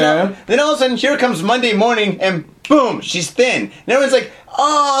 right? And then all of a sudden, here comes Monday morning, and boom, she's thin. And everyone's like,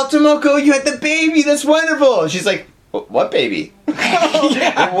 oh, Tomoko, you had the baby. That's wonderful. And she's like, what baby?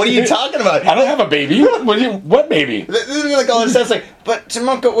 What are you talking about? I don't have a baby. What baby? Like all this stuff's like, but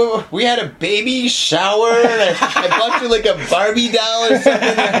Tomoko, we had a baby shower, and I bought you like a Barbie doll or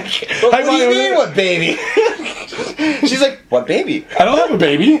something. What do you mean, what baby? She's like, what baby? I don't have a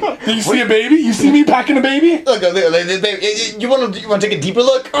baby. Do you see a baby? You see me packing a baby? Look, baby. You want to take a deeper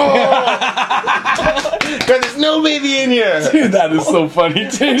look? Oh. God, there's no baby in here. Dude, that is so funny,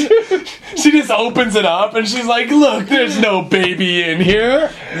 dude. She just opens it up and she's like, look, there's no baby in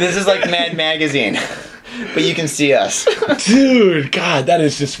here. This is like Mad Magazine. But you can see us. Dude, God, that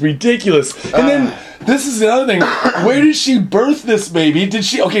is just ridiculous. And then, this is another thing. Where did she birth this baby? Did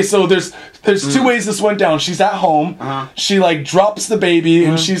she... Okay, so there's two ways this went down. She's at home. She, like, drops the baby,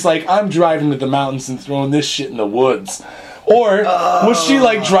 and she's like, I'm driving to the mountains and throwing this shit in the woods. Or was she,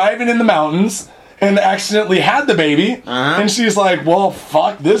 like, driving in the mountains and accidentally had the baby, and she's like, well,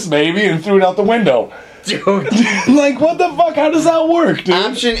 fuck this baby, and threw it out the window. Dude. Like, what the fuck? How does that work, dude?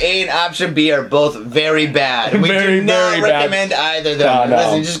 Option A and option B are both very bad. We do not recommend either of them. No.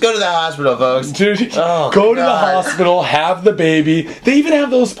 Listen, just go to the hospital, folks. Dude, go to the hospital, have the baby. They even have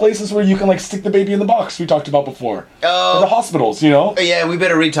those places where you can, like, stick the baby in the box we talked about before. Oh. The hospitals, you know? Yeah, we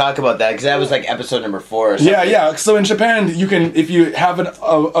better re-talk about that, because that was, like, episode number 4 or something. Yeah. So in Japan, you can, if you have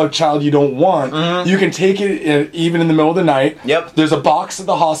a child you don't want, you can take it even in the middle of the night. Yep. There's a box at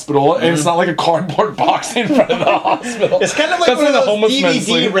the hospital, and it's not like a cardboard box in front of the hospital. It's kind of like one of those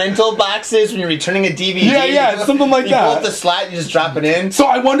DVD rental boxes when you're returning a DVD. Yeah, it's something like that. You pull up the slot and you just drop it in. So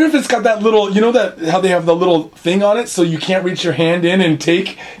I wonder if it's got that little, you know that how they have the little thing on it, so you can't reach your hand in and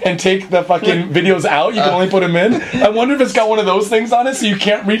take the fucking videos out. You can only put them in. I wonder if it's got one of those things on it, so you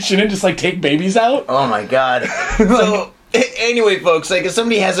can't reach in and just like take babies out. Oh my god. So. Anyway, folks, like if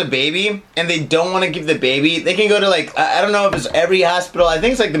somebody has a baby and they don't want to give the baby, they can go to like, I don't know if it's every hospital, I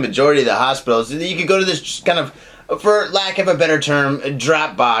think it's like the majority of the hospitals. You could go to this kind of, for lack of a better term,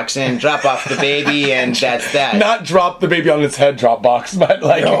 drop box and drop off the baby, and that's that. Not drop the baby on its head drop box, but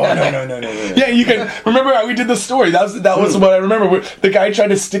like... No. Yeah, you can... Remember how we did the story? That was what I remember. The guy tried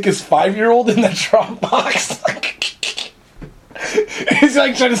to stick his 5-year-old in the drop box. He's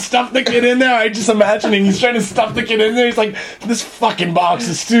like trying to stuff the kid in there. I'm just imagining he's trying to stuff the kid in there. He's like, this fucking box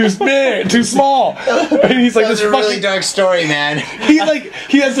is too big, too small. And he's like, that's a really dark story, man. He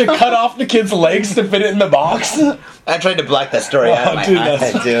has to cut off the kid's legs to fit it in the box. I tried to block that story out of my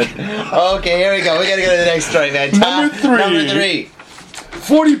head, dude. Okay, here we go. We gotta go to the next story, man. Number 3.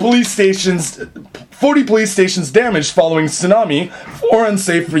 40 police stations damaged following tsunami or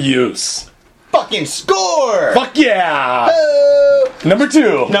unsafe for use. Fucking score! Fuck yeah! Number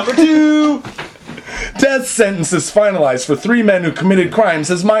 2. Death sentences finalized for 3 men who committed crimes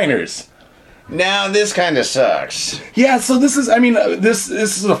as minors. Now this kind of sucks. Yeah, so this is, I mean, this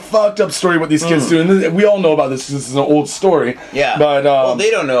is a fucked up story what these kids do, and we all know about this. This is an old story. Yeah. But well, they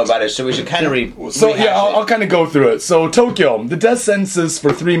don't know about it, so we should kind of I'll kind of go through it. So Tokyo, the death sentences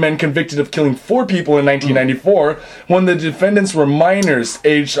for 3 men convicted of killing 4 people in 1994 when the defendants were minors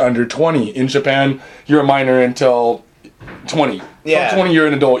aged under 20. In Japan, you're a minor until 20. Yeah. From 20, you're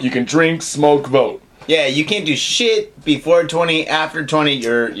an adult. You can drink, smoke, vote. Yeah, you can't do shit before 20. After 20,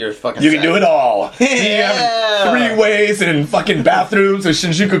 you're fucking. You can do it all. Yeah. You have 3 ways and fucking bathrooms and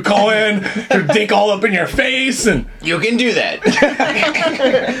Shinjuku Koen, dick all up in your face, and you can do that.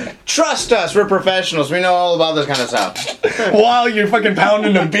 Trust us, we're professionals. We know all about this kind of stuff. While you're fucking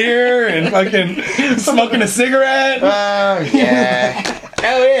pounding a beer and fucking smoking a cigarette. Oh yeah.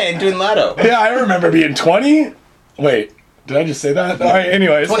 Oh yeah, and doing lotto. Yeah, I remember being 20. Wait. Did I just say that? All right,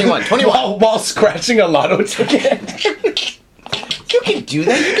 anyways. 21. While scratching a lotto ticket. You can do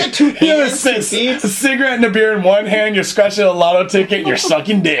that? You got 2 hands, 2 feet? A cigarette and a beer in one hand, you're scratching a lotto ticket, and you're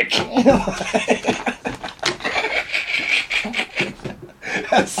sucking dick.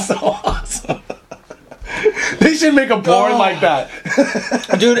 That's so awesome. They should make a porn like that.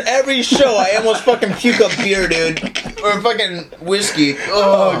 Dude, every show I almost fucking puke up beer, dude. or fucking whiskey.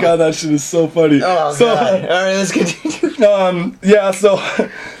 Oh god, that shit is so funny. Oh so, god. All right, let's continue. Yeah, so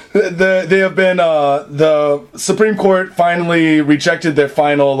they have been the Supreme Court finally rejected their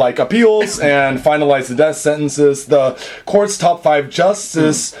final like appeals and finalized the death sentences. The court's top 5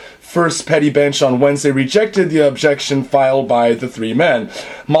 justice first petty bench on Wednesday rejected the objection filed by the 3 men.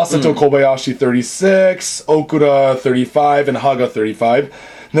 Masato Kobayashi 36, Okura 35, and Haga 35.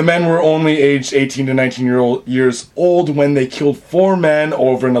 The men were only aged 18 to 19 years old when they killed 4 men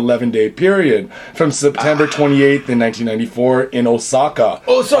over an 11-day period from September 28th in 1994 in Osaka,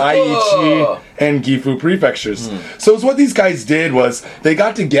 Aichi, and Gifu prefectures. So it's what these guys did was they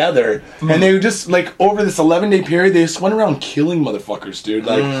got together and they just like over this 11-day period they just went around killing motherfuckers, dude.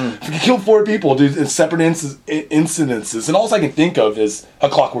 Like killed 4 people, dude, in separate incidences. And all I can think of is A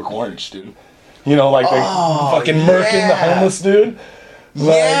Clockwork Orange, dude. You know, like they fucking murking the homeless dude.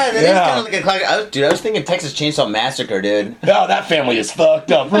 Like, yeah, that is kind of like a clock. I was thinking Texas Chainsaw Massacre, dude. Oh, that family is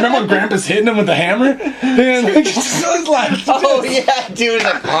fucked up. Remember when Grandpa's hitting him with the hammer? And it's like, oh yeah, dude. It's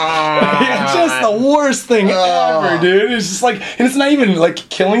like, yeah, just the worst thing ever, dude. It's just like, and it's not even like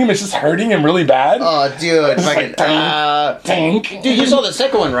killing him; it's just hurting him really bad. Oh, dude, fucking tank. Dude, you saw the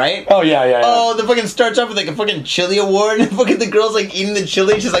second one, right? Oh yeah. Oh, the fucking starts off with like a fucking chili award, and fucking the girl's like eating the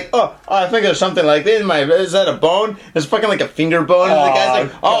chili. She's like, oh, I think there's something like this. Is that a bone? It's fucking like a finger bone. And the guy's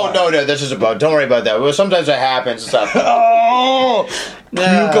like, oh no, this is a bone. Don't worry about that. Well, sometimes that happens and stuff. Oh,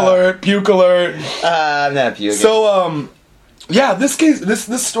 puke alert. I'm not puking. So yeah, this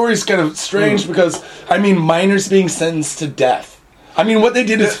story is kind of strange because I mean, minors being sentenced to death. I mean, what they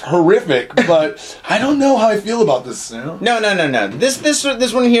did is horrific, but I don't know how I feel about this. You know? No.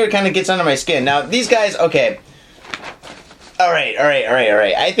 This one here kind of gets under my skin. Now, these guys, okay. All right.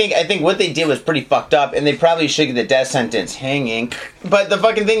 I think what they did was pretty fucked up, and they probably should get the death sentence, hanging. But the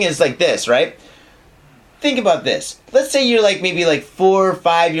fucking thing is like this, right? Think about this. Let's say you're like maybe like 4 or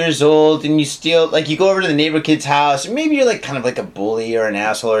 5 years old, and you steal, like you go over to the neighbor kid's house. Maybe you're like kind of like a bully or an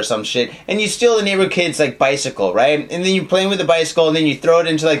asshole or some shit, and you steal the neighbor kid's like bicycle, right? And then you're playing with the bicycle, and then you throw it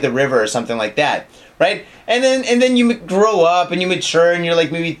into like the river or something like that, right? And then you grow up and you mature and you're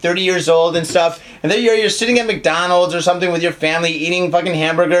like maybe 30 years old and stuff, and then you're sitting at McDonald's or something with your family eating fucking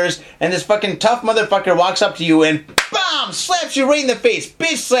hamburgers, and this fucking tough motherfucker walks up to you and BAM! Slaps you right in the face.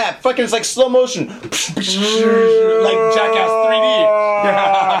 Bitch slap. Fucking it's like slow motion. Like Jackass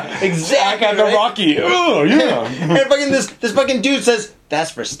 3D. Exactly. Like the Rocky. Oh, yeah. And fucking this fucking dude says,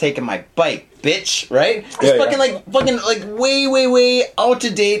 that's for taking my bike, bitch, right? It's fucking way out to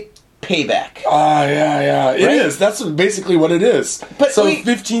date payback. Yeah. It is. That's basically what it is. But so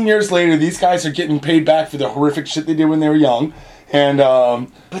 15 years later, these guys are getting paid back for the horrific shit they did when they were young. And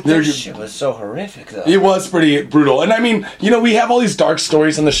but their shit was so horrific, though. It was pretty brutal. And I mean, you know, we have all these dark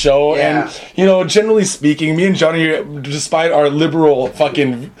stories on the show, and you know, generally speaking, me and Johnny, despite our liberal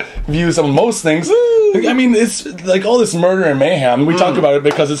fucking views on most things, I mean, it's like all this murder and mayhem. We talk about it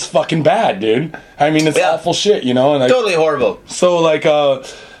because it's fucking bad, dude. I mean, it's awful shit, you know, and like, totally horrible. So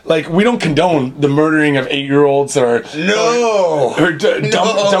like we don't condone the murdering of 8-year-olds or dumping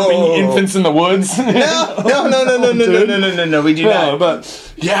infants in the woods. No, we do not.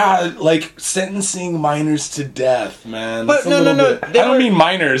 But yeah, like sentencing minors to death, man. But no. I don't mean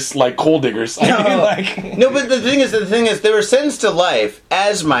minors like coal diggers. I mean like no, but the thing is, they were sentenced to life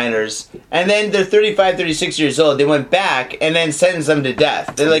as minors, and then they're 35, 36 years old. They went back and then sentenced them to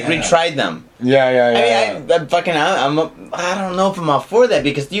death. They like retried them. Yeah. I mean, I don't know if I'm all for that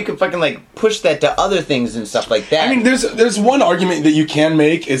because you can fucking like push that to other things and stuff like that. I mean, there's one argument that you can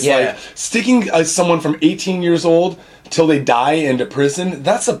make is like sticking someone from 18 years old till they die into prison.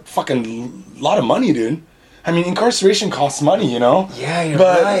 That's a fucking lot of money, dude. I mean, incarceration costs money, you know? Yeah, you're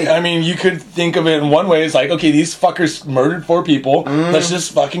but, right. I mean, you could think of it in one way. It's like, okay, these fuckers murdered 4 people. Let's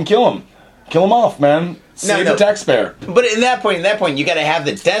just fucking kill them. Kill them off, man. Save the taxpayer. But in that point, you gotta have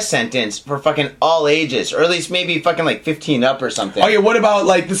the death sentence for fucking all ages, or at least maybe fucking like 15 up or something. Okay, what about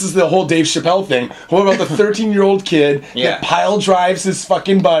like this is the whole Dave Chappelle thing? What about the 13-year-old kid that pile drives his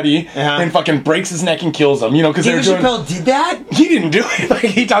fucking buddy and fucking breaks his neck and kills him? You know, because Dave Chappelle did that? He didn't do it. Like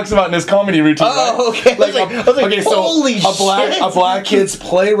he talks about in his comedy routine. Oh, right? okay. I was like, holy shit. A black kid's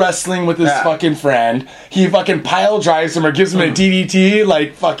play wrestling with his fucking friend. He fucking pile drives him or gives him a DDT,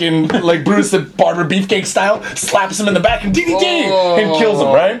 like fucking like Bruce the Barber Beefcake style. Slaps him in the back and DDT and kills him,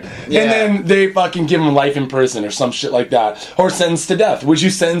 right? Yeah. And then they fucking give him life in prison or some shit like that. Or sentenced to death. Would you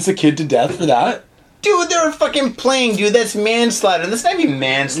sentence a kid to death for that? Dude, they were fucking playing, dude. That's manslaughter. That's not even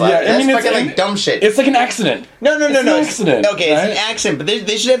manslaughter. Yeah, that's fucking like dumb shit. It's like an accident. No. It's an accident. Okay, right? It's an accident, but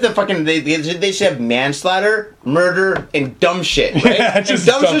they should have the fucking they should have manslaughter murder, and dumb shit, right? Yeah, and just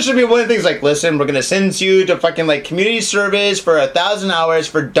dumb dumb. shit should be one of the things like, listen, we're gonna send you to fucking like community service for 1,000 hours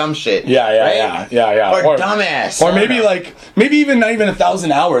for dumb shit. Yeah. Or dumbass. Or I maybe don't know. like, maybe even not even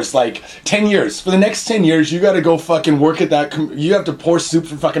 1,000 hours, like 10 years. For the next 10 years, you gotta go fucking work at that, you have to pour soup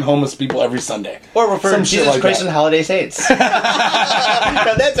for fucking homeless people every Sunday. Or for Some shit Jesus like Christ that. and Holiday Saints.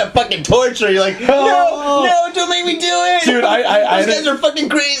 Now that's a fucking torture. You're like, no, don't make me do it. Dude, Those guys are fucking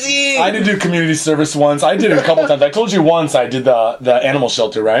crazy. I did do community service once. I did it a couple times. I told you once I did the animal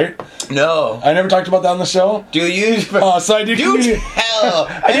shelter, right? No. I never talked about that on the show. Do you? So I did community. Hell,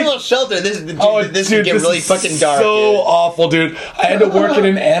 animal shelter. This could get really is fucking dark. So dude. awful, dude. I had to work in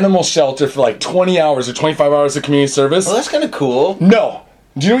an animal shelter for like 20 hours or 25 hours of community service. Well, that's kind of cool. No.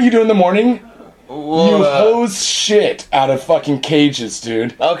 Do you know what you do in the morning? Whoa. You hose shit out of fucking cages,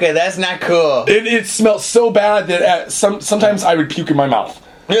 dude. Okay, that's not cool. It smelled so bad that sometimes I would puke in my mouth.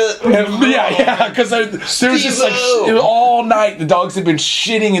 Yeah, because there was just like all night the dogs had been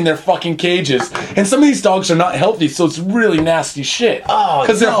shitting in their fucking cages, and some of these dogs are not healthy, so it's really nasty shit. Oh,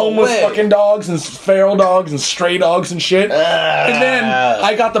 because they're no homeless way. fucking dogs and feral dogs and stray dogs and shit. And then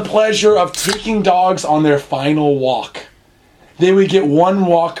I got the pleasure of taking dogs on their final walk. They would get one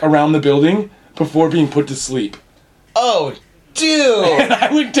walk around the building before being put to sleep. Oh, dude. And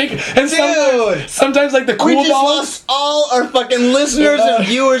I would take sometimes like the cool We just dogs. lost all our fucking listeners and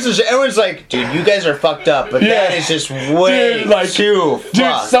viewers and shit. Everyone's like, dude, you guys are fucked up, but that is just way too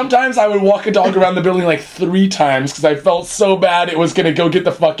fucked. Sometimes I would walk a dog around the building like 3 times because I felt so bad it was gonna go get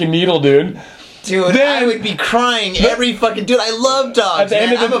the fucking needle, dude. Dude, Then- I would be crying every fucking... Dude, I love dogs, At the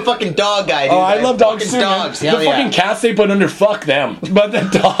end man. of the- I'm a fucking dog guy, dude. Oh, I love dogs fucking too, man. dogs. The Hell yeah. fucking cats they put under, fuck them. But the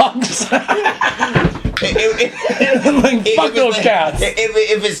dogs, like, fuck those cats.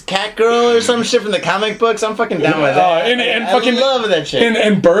 If it's Cat Girl or some shit from the comic books, I'm fucking down with that. And I fucking love that shit.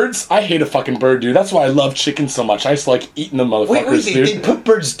 And birds, I hate a fucking bird, dude. That's why I love chickens so much. I just like eating them motherfuckers, wait, dude. they put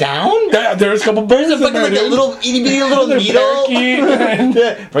birds down? There's a couple birds in Fucking there, like a dude. little itty bitty little They're needle.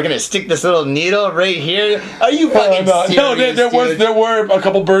 parakeet. We're gonna stick this little needle right here. Are you fucking serious, No, dude? there were a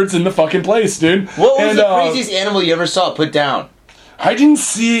couple birds in the fucking place, dude. What was And, the craziest animal you ever saw put down? I didn't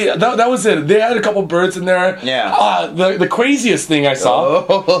see that was it. They had a couple birds in there. Yeah. The craziest thing I saw,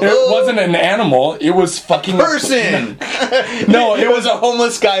 it wasn't an animal. It was fucking Person. No, it was a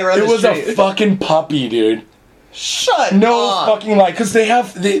homeless guy around It the was street. a fucking puppy, dude. Shut No up. fucking lie, because they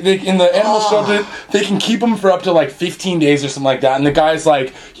in the animal shelter they can keep them for up to like 15 days or something like that. And the guy's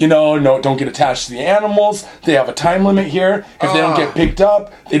like, no, don't get attached to the animals. They have a time limit here. If they don't get picked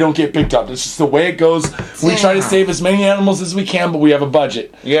up, they don't get picked up. It's just the way it goes. We try to save as many animals as we can, but we have a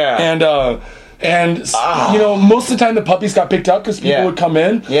budget. Yeah. And most of the time the puppies got picked up because people would come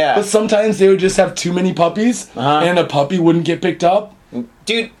in. Yeah. But sometimes they would just have too many puppies, and a puppy wouldn't get picked up.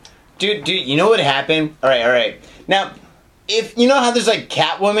 Dude, you know what happened? All right. Now, if you know how there's like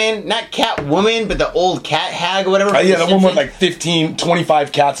Catwoman, not Catwoman, but the old cat hag or whatever. Yeah, the one with like 15,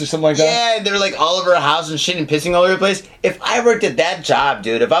 25 cats or something like that. Yeah, they're like all over her house and shit and pissing all over the place. If I worked at that job,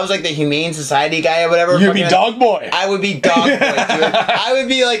 dude, if I was like the Humane Society guy or whatever, You'd be dog boy. I would be dog boy, dude. I'd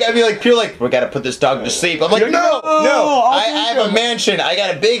be like, pure like, we gotta put this dog to sleep. I'm like, no, I have a mansion. I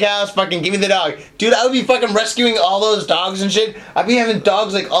got a big house. Fucking give me the dog, dude. I would be fucking rescuing all those dogs and shit. I'd be having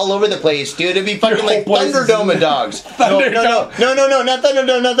dogs like all over the place, dude. It'd be fucking like Thunderdome of dogs. No, not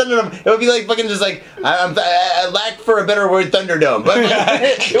Thunderdome. It would be like fucking just like I lack for a better word, Thunderdome. But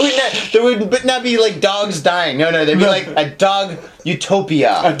there would not be like dogs dying. No, there'd be like a dog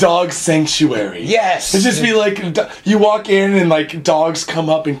utopia. A dog sanctuary. Yes. It'd just be like, you walk in and like dogs come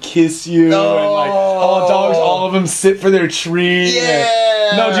up and kiss you. And like, dogs, all of them sit for their treat.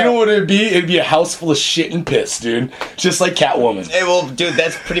 Yeah. No, do you know what it'd be? It'd be a house full of shit and piss, dude. Just like Catwoman. Hey, well, dude,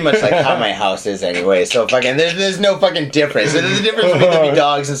 that's pretty much like how my house is anyway. So fucking, there's no fucking difference. There's a difference between there be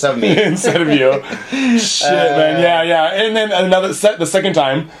dogs and some me. Instead of you. Shit, man. Yeah. And then the second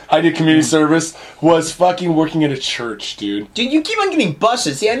time I did community service was fucking working at a church, dude. Dude, you keep on getting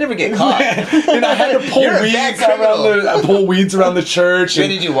busted. See, I never get caught. And I had to pull You're a bad weeds around the church. You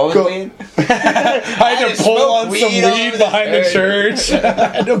had to do what with weed? I had to pull on some weed behind the church. I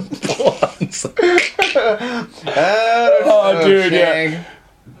had to pull on some. Oh, dude, yeah.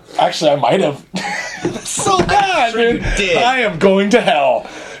 Actually, I might have. So bad, sure dude. you did. I am going to hell.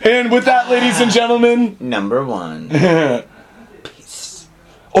 And with that, ladies and gentlemen, Number 1.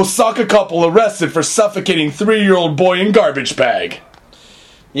 Osaka couple arrested for suffocating 3-year-old boy in garbage bag.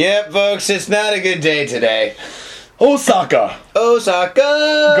 Yep, folks, it's not a good day today. Osaka.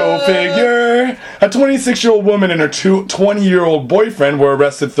 Osaka! Go figure. A 26-year-old woman and her 20-year-old boyfriend were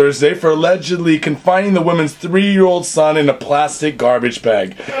arrested Thursday for allegedly confining the woman's 3-year-old son in a plastic garbage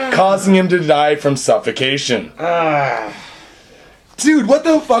bag, causing him to die from suffocation. Dude, what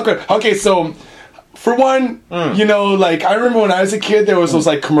the fuck? Okay, so... For one, you know, like, I remember when I was a kid, there was those,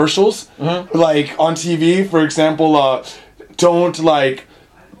 like, commercials, like, on TV, for example, don't, like,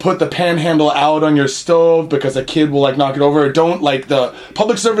 put the panhandle out on your stove because a kid will, like, knock it over, or don't, like, the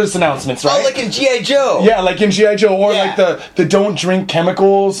public service announcements, right? Oh, like in G.I. Joe! Yeah, like in G.I. Joe, or Yeah. like the don't drink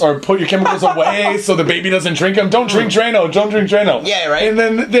chemicals, or put your chemicals away so the baby doesn't drink them. Don't drink Drano, don't drink Drano. Yeah, right. And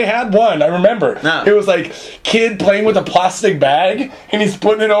then they had one, I remember. No. It was like, kid playing with a plastic bag, and he's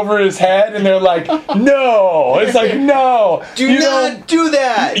putting it over his head, and they're like, no! It's like, no! Do not do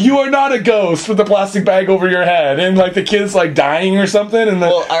that! You are not a ghost with a plastic bag over your head, and like the kid's like dying or something, and the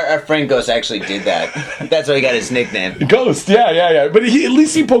Well, our friend Ghost actually did that. That's why he got his nickname. ghost, yeah. But at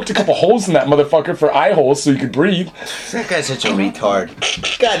least he poked a couple holes in that motherfucker for eye holes so you could breathe. That guy's such a retard.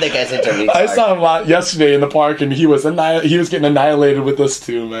 God, that guy's such a retard. I saw him yesterday in the park, and he was getting annihilated with us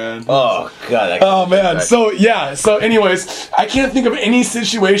too, man. Oh, God. That Oh guy's man, retard. so yeah, so anyways, I can't think of any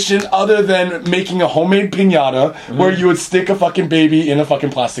situation other than making a homemade piñata where you would stick a fucking baby in a fucking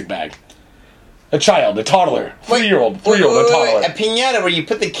plastic bag. A child, a toddler, 3-year-old, a toddler. A piñata where you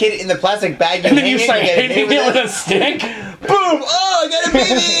put the kid in the plastic bag, And then you hang it, start get hitting hit it with that. a stick? Boom! Oh, I got a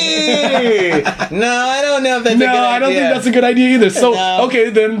baby! No, I don't know if that's a good idea. No, I don't think that's a good idea either. So, No. okay,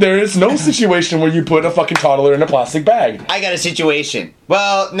 then there is no situation where you put a fucking toddler in a plastic bag. I got a situation.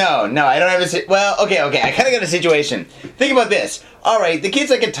 Well, no, I don't have a well, okay, I kind of got a situation. Think about this. All right, the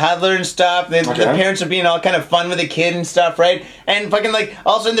kid's like a toddler and stuff. The parents are being all kind of fun with the kid and stuff, right? And fucking like,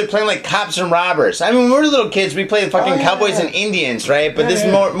 all of a sudden they're playing like cops and robbers. I mean, when we were little kids, we played fucking cowboys and Indians, right? But this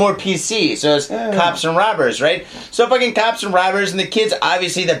is more PC, so it's cops and robbers, right? So fucking cops and robbers, and the kid's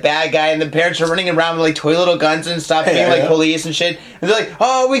obviously the bad guy, and the parents are running around with like toy little guns and stuff, being like police and shit. And they're like,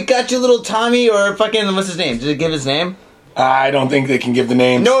 oh, we got you, little Tommy, or fucking, what's his name? Did it give his name? I don't think they can give the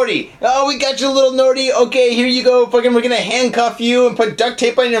names. Nordy. Oh, we got you, little Nordy. Okay, here you go. Fucking, we're gonna handcuff you and put duct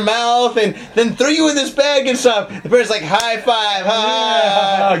tape on your mouth and then throw you in this bag and stuff. The parents like, high five,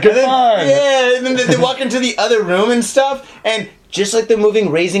 hi. Good fun. Yeah, and then they walk into the other room and stuff, and just like the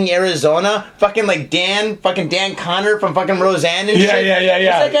moving Raising Arizona, fucking Dan Connor from fucking Roseanne and shit.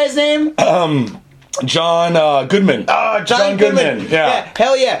 Yeah. What's that guy's name? John Goodman. Oh, John Goodman. Yeah.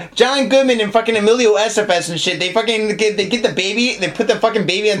 Hell yeah. John Goodman and fucking Emilio Estevez and shit. They fucking get the baby, they put the fucking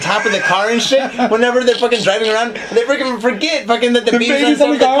baby on top of the car and shit whenever they're fucking driving around. They freaking forget fucking that the baby's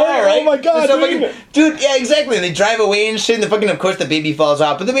on the car, right? Oh my god, so dude. dude, yeah, exactly. And they drive away and shit, and fucking, of course, the baby falls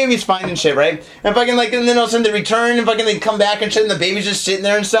out, but the baby's fine and shit, right? And fucking like, and then all of a sudden they return and fucking they come back and shit, and the baby's just sitting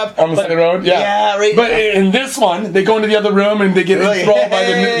there and stuff. On the side of the road? Yeah. Yeah, right. But in this one, they go into the other room and they get enthralled by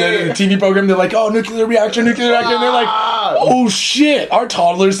the TV program. They're like, oh, nuclear reactor. And they're like, oh shit, our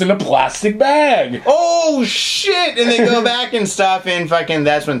toddler's in a plastic bag. Oh shit! And they go back and stuff, and fucking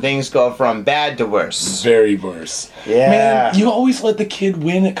that's when things go from bad to worse. Very worse. Yeah. Man, you always let the kid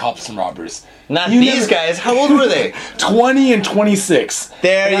win at Cops and Robbers. Not these guys. How old were they? 20 and 26.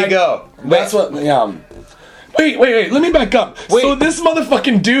 There you go. That's what, Wait, let me back up. Wait. So this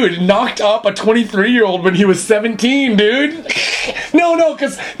motherfucking dude knocked up a 23-year-old when he was 17, dude. No,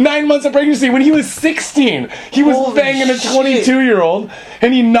 because 9 months of pregnancy, when he was 16, he was Holy banging a shit. 22-year-old,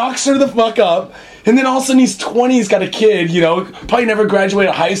 and he knocks her the fuck up. And then all of a sudden he's 20, he's got a kid, probably never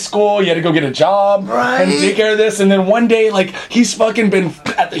graduated high school, he had to go get a job Right. and take care of this. And then one day, like, he's been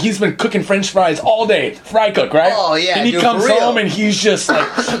cooking French fries all day, fry cook, right? Oh, yeah, And he dude, comes for real. home and he's just like,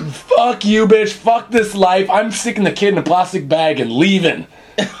 fuck you, bitch, fuck this life, I'm sticking the kid in a plastic bag and leaving.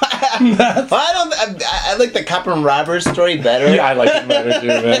 I like the cop and robber story better. Yeah, I like it better too,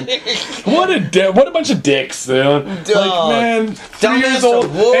 man. What a bunch of dicks, dude. Like, man, 3 years Dumbass old.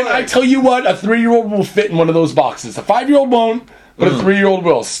 award. And I tell you what, a 3-year-old will fit in one of those boxes. A 5-year-old won't, but a 3-year-old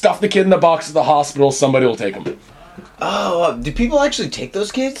will. Stuff the kid in the box at the hospital, somebody will take him. Oh, do people actually take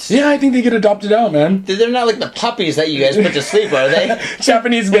those kids? Yeah, I think they get adopted out, man. They're not like the puppies that you guys put to sleep, are they?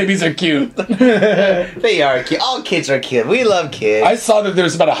 Japanese babies are cute. They are cute. All kids are cute. We love kids. I saw that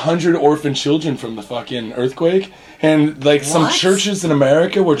there's about 100 orphan children from the fucking earthquake, and like some What? churches in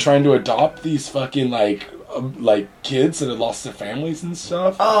America were trying to adopt these fucking like kids that had lost their families and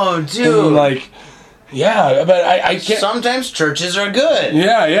stuff. Oh, dude. And, like, yeah, but I can't. Sometimes churches are good.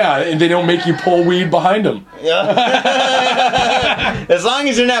 Yeah, and they don't make you pull weed behind them. As long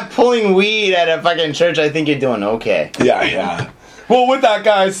as you're not pulling weed at a fucking church, I think you're doing okay. Yeah. Well, with that,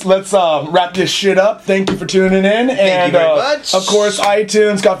 guys, let's wrap this shit up. Thank you for tuning in. Thank you very much. Of course,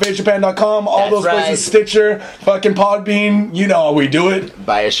 iTunes, GotFadeJapan.com, all That's those places, right. Stitcher, fucking Podbean. You know how we do it.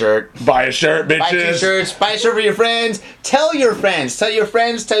 Buy a shirt. Buy a shirt, bitches. Buy t-shirts. Buy a shirt for your friends. Tell your friends. Tell your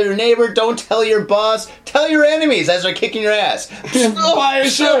friends. Tell your neighbor. Don't tell your boss. Tell your enemies as they're kicking your ass. Buy a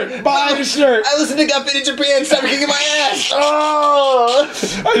shirt. Buy a shirt. I listen to Got Faded Japan. Stop kicking my ass. Oh.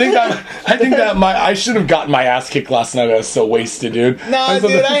 I think that I should have gotten my ass kicked last night. I was so wasted, dude. Nah,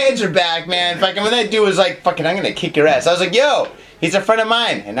 dude, I had your back, man. Fucking when that dude was like, fucking, I'm gonna kick your ass. I was like, yo, he's a friend of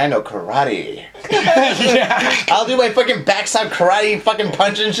mine, and I know karate. Yeah. I'll do my fucking backside karate fucking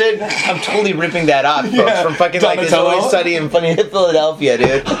punch and shit. I'm totally ripping that off, folks, Yeah. from fucking like this Donatello? always study in funny Philadelphia,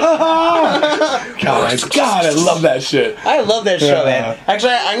 dude. God, I love that shit. I love that show, Yeah. man.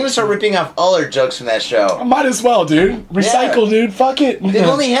 Actually, I'm gonna start ripping off all our jokes from that show. Might as well, dude. Recycle, dude. Fuck it. They've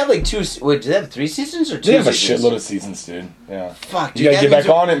only had like two. Wait, do they have 3 seasons or 2 They have a seasons? shitload of seasons, dude. Yeah. Fuck, dude. You gotta that get back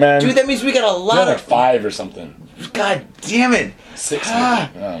means on it, man. Dude, that means we got a We lot got like of. 5 or something. God damn it. 6. Ah.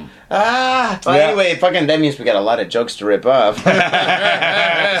 maybe. Well, Yeah. anyway, fucking, that means we got a lot of jokes to rip off.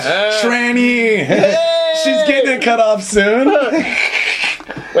 Tranny. She's getting it cut off soon.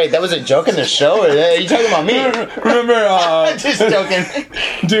 Wait, that was a joke in the show? Or are you talking about me? Remember, Just joking.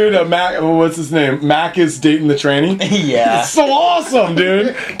 dude, Mac, what's his name? Mac is dating the tranny. Yeah. It's so awesome,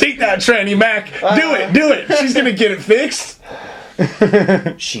 dude. Date that tranny, Mac. Do it. She's gonna get it fixed.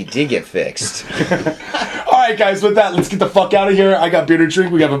 She did get fixed. Alright, guys, with that, let's get the fuck out of here. I got beer to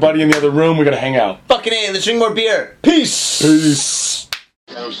drink. We have a buddy in the other room. We gotta hang out. Fucking A, let's drink more beer. Peace. Peace.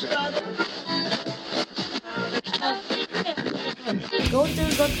 Go to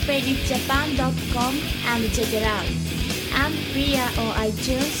godfadedjapan.com and check it out. And we are on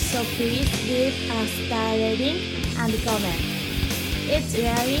iTunes, so please leave a star rating and comment. It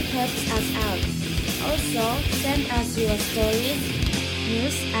really helps us out. Also, send us your stories,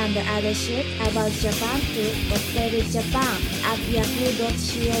 news, and other shit about Japan to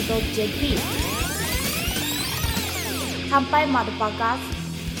godfadedjapan@yahoo.co.jp. Kanpai, motherfuckers!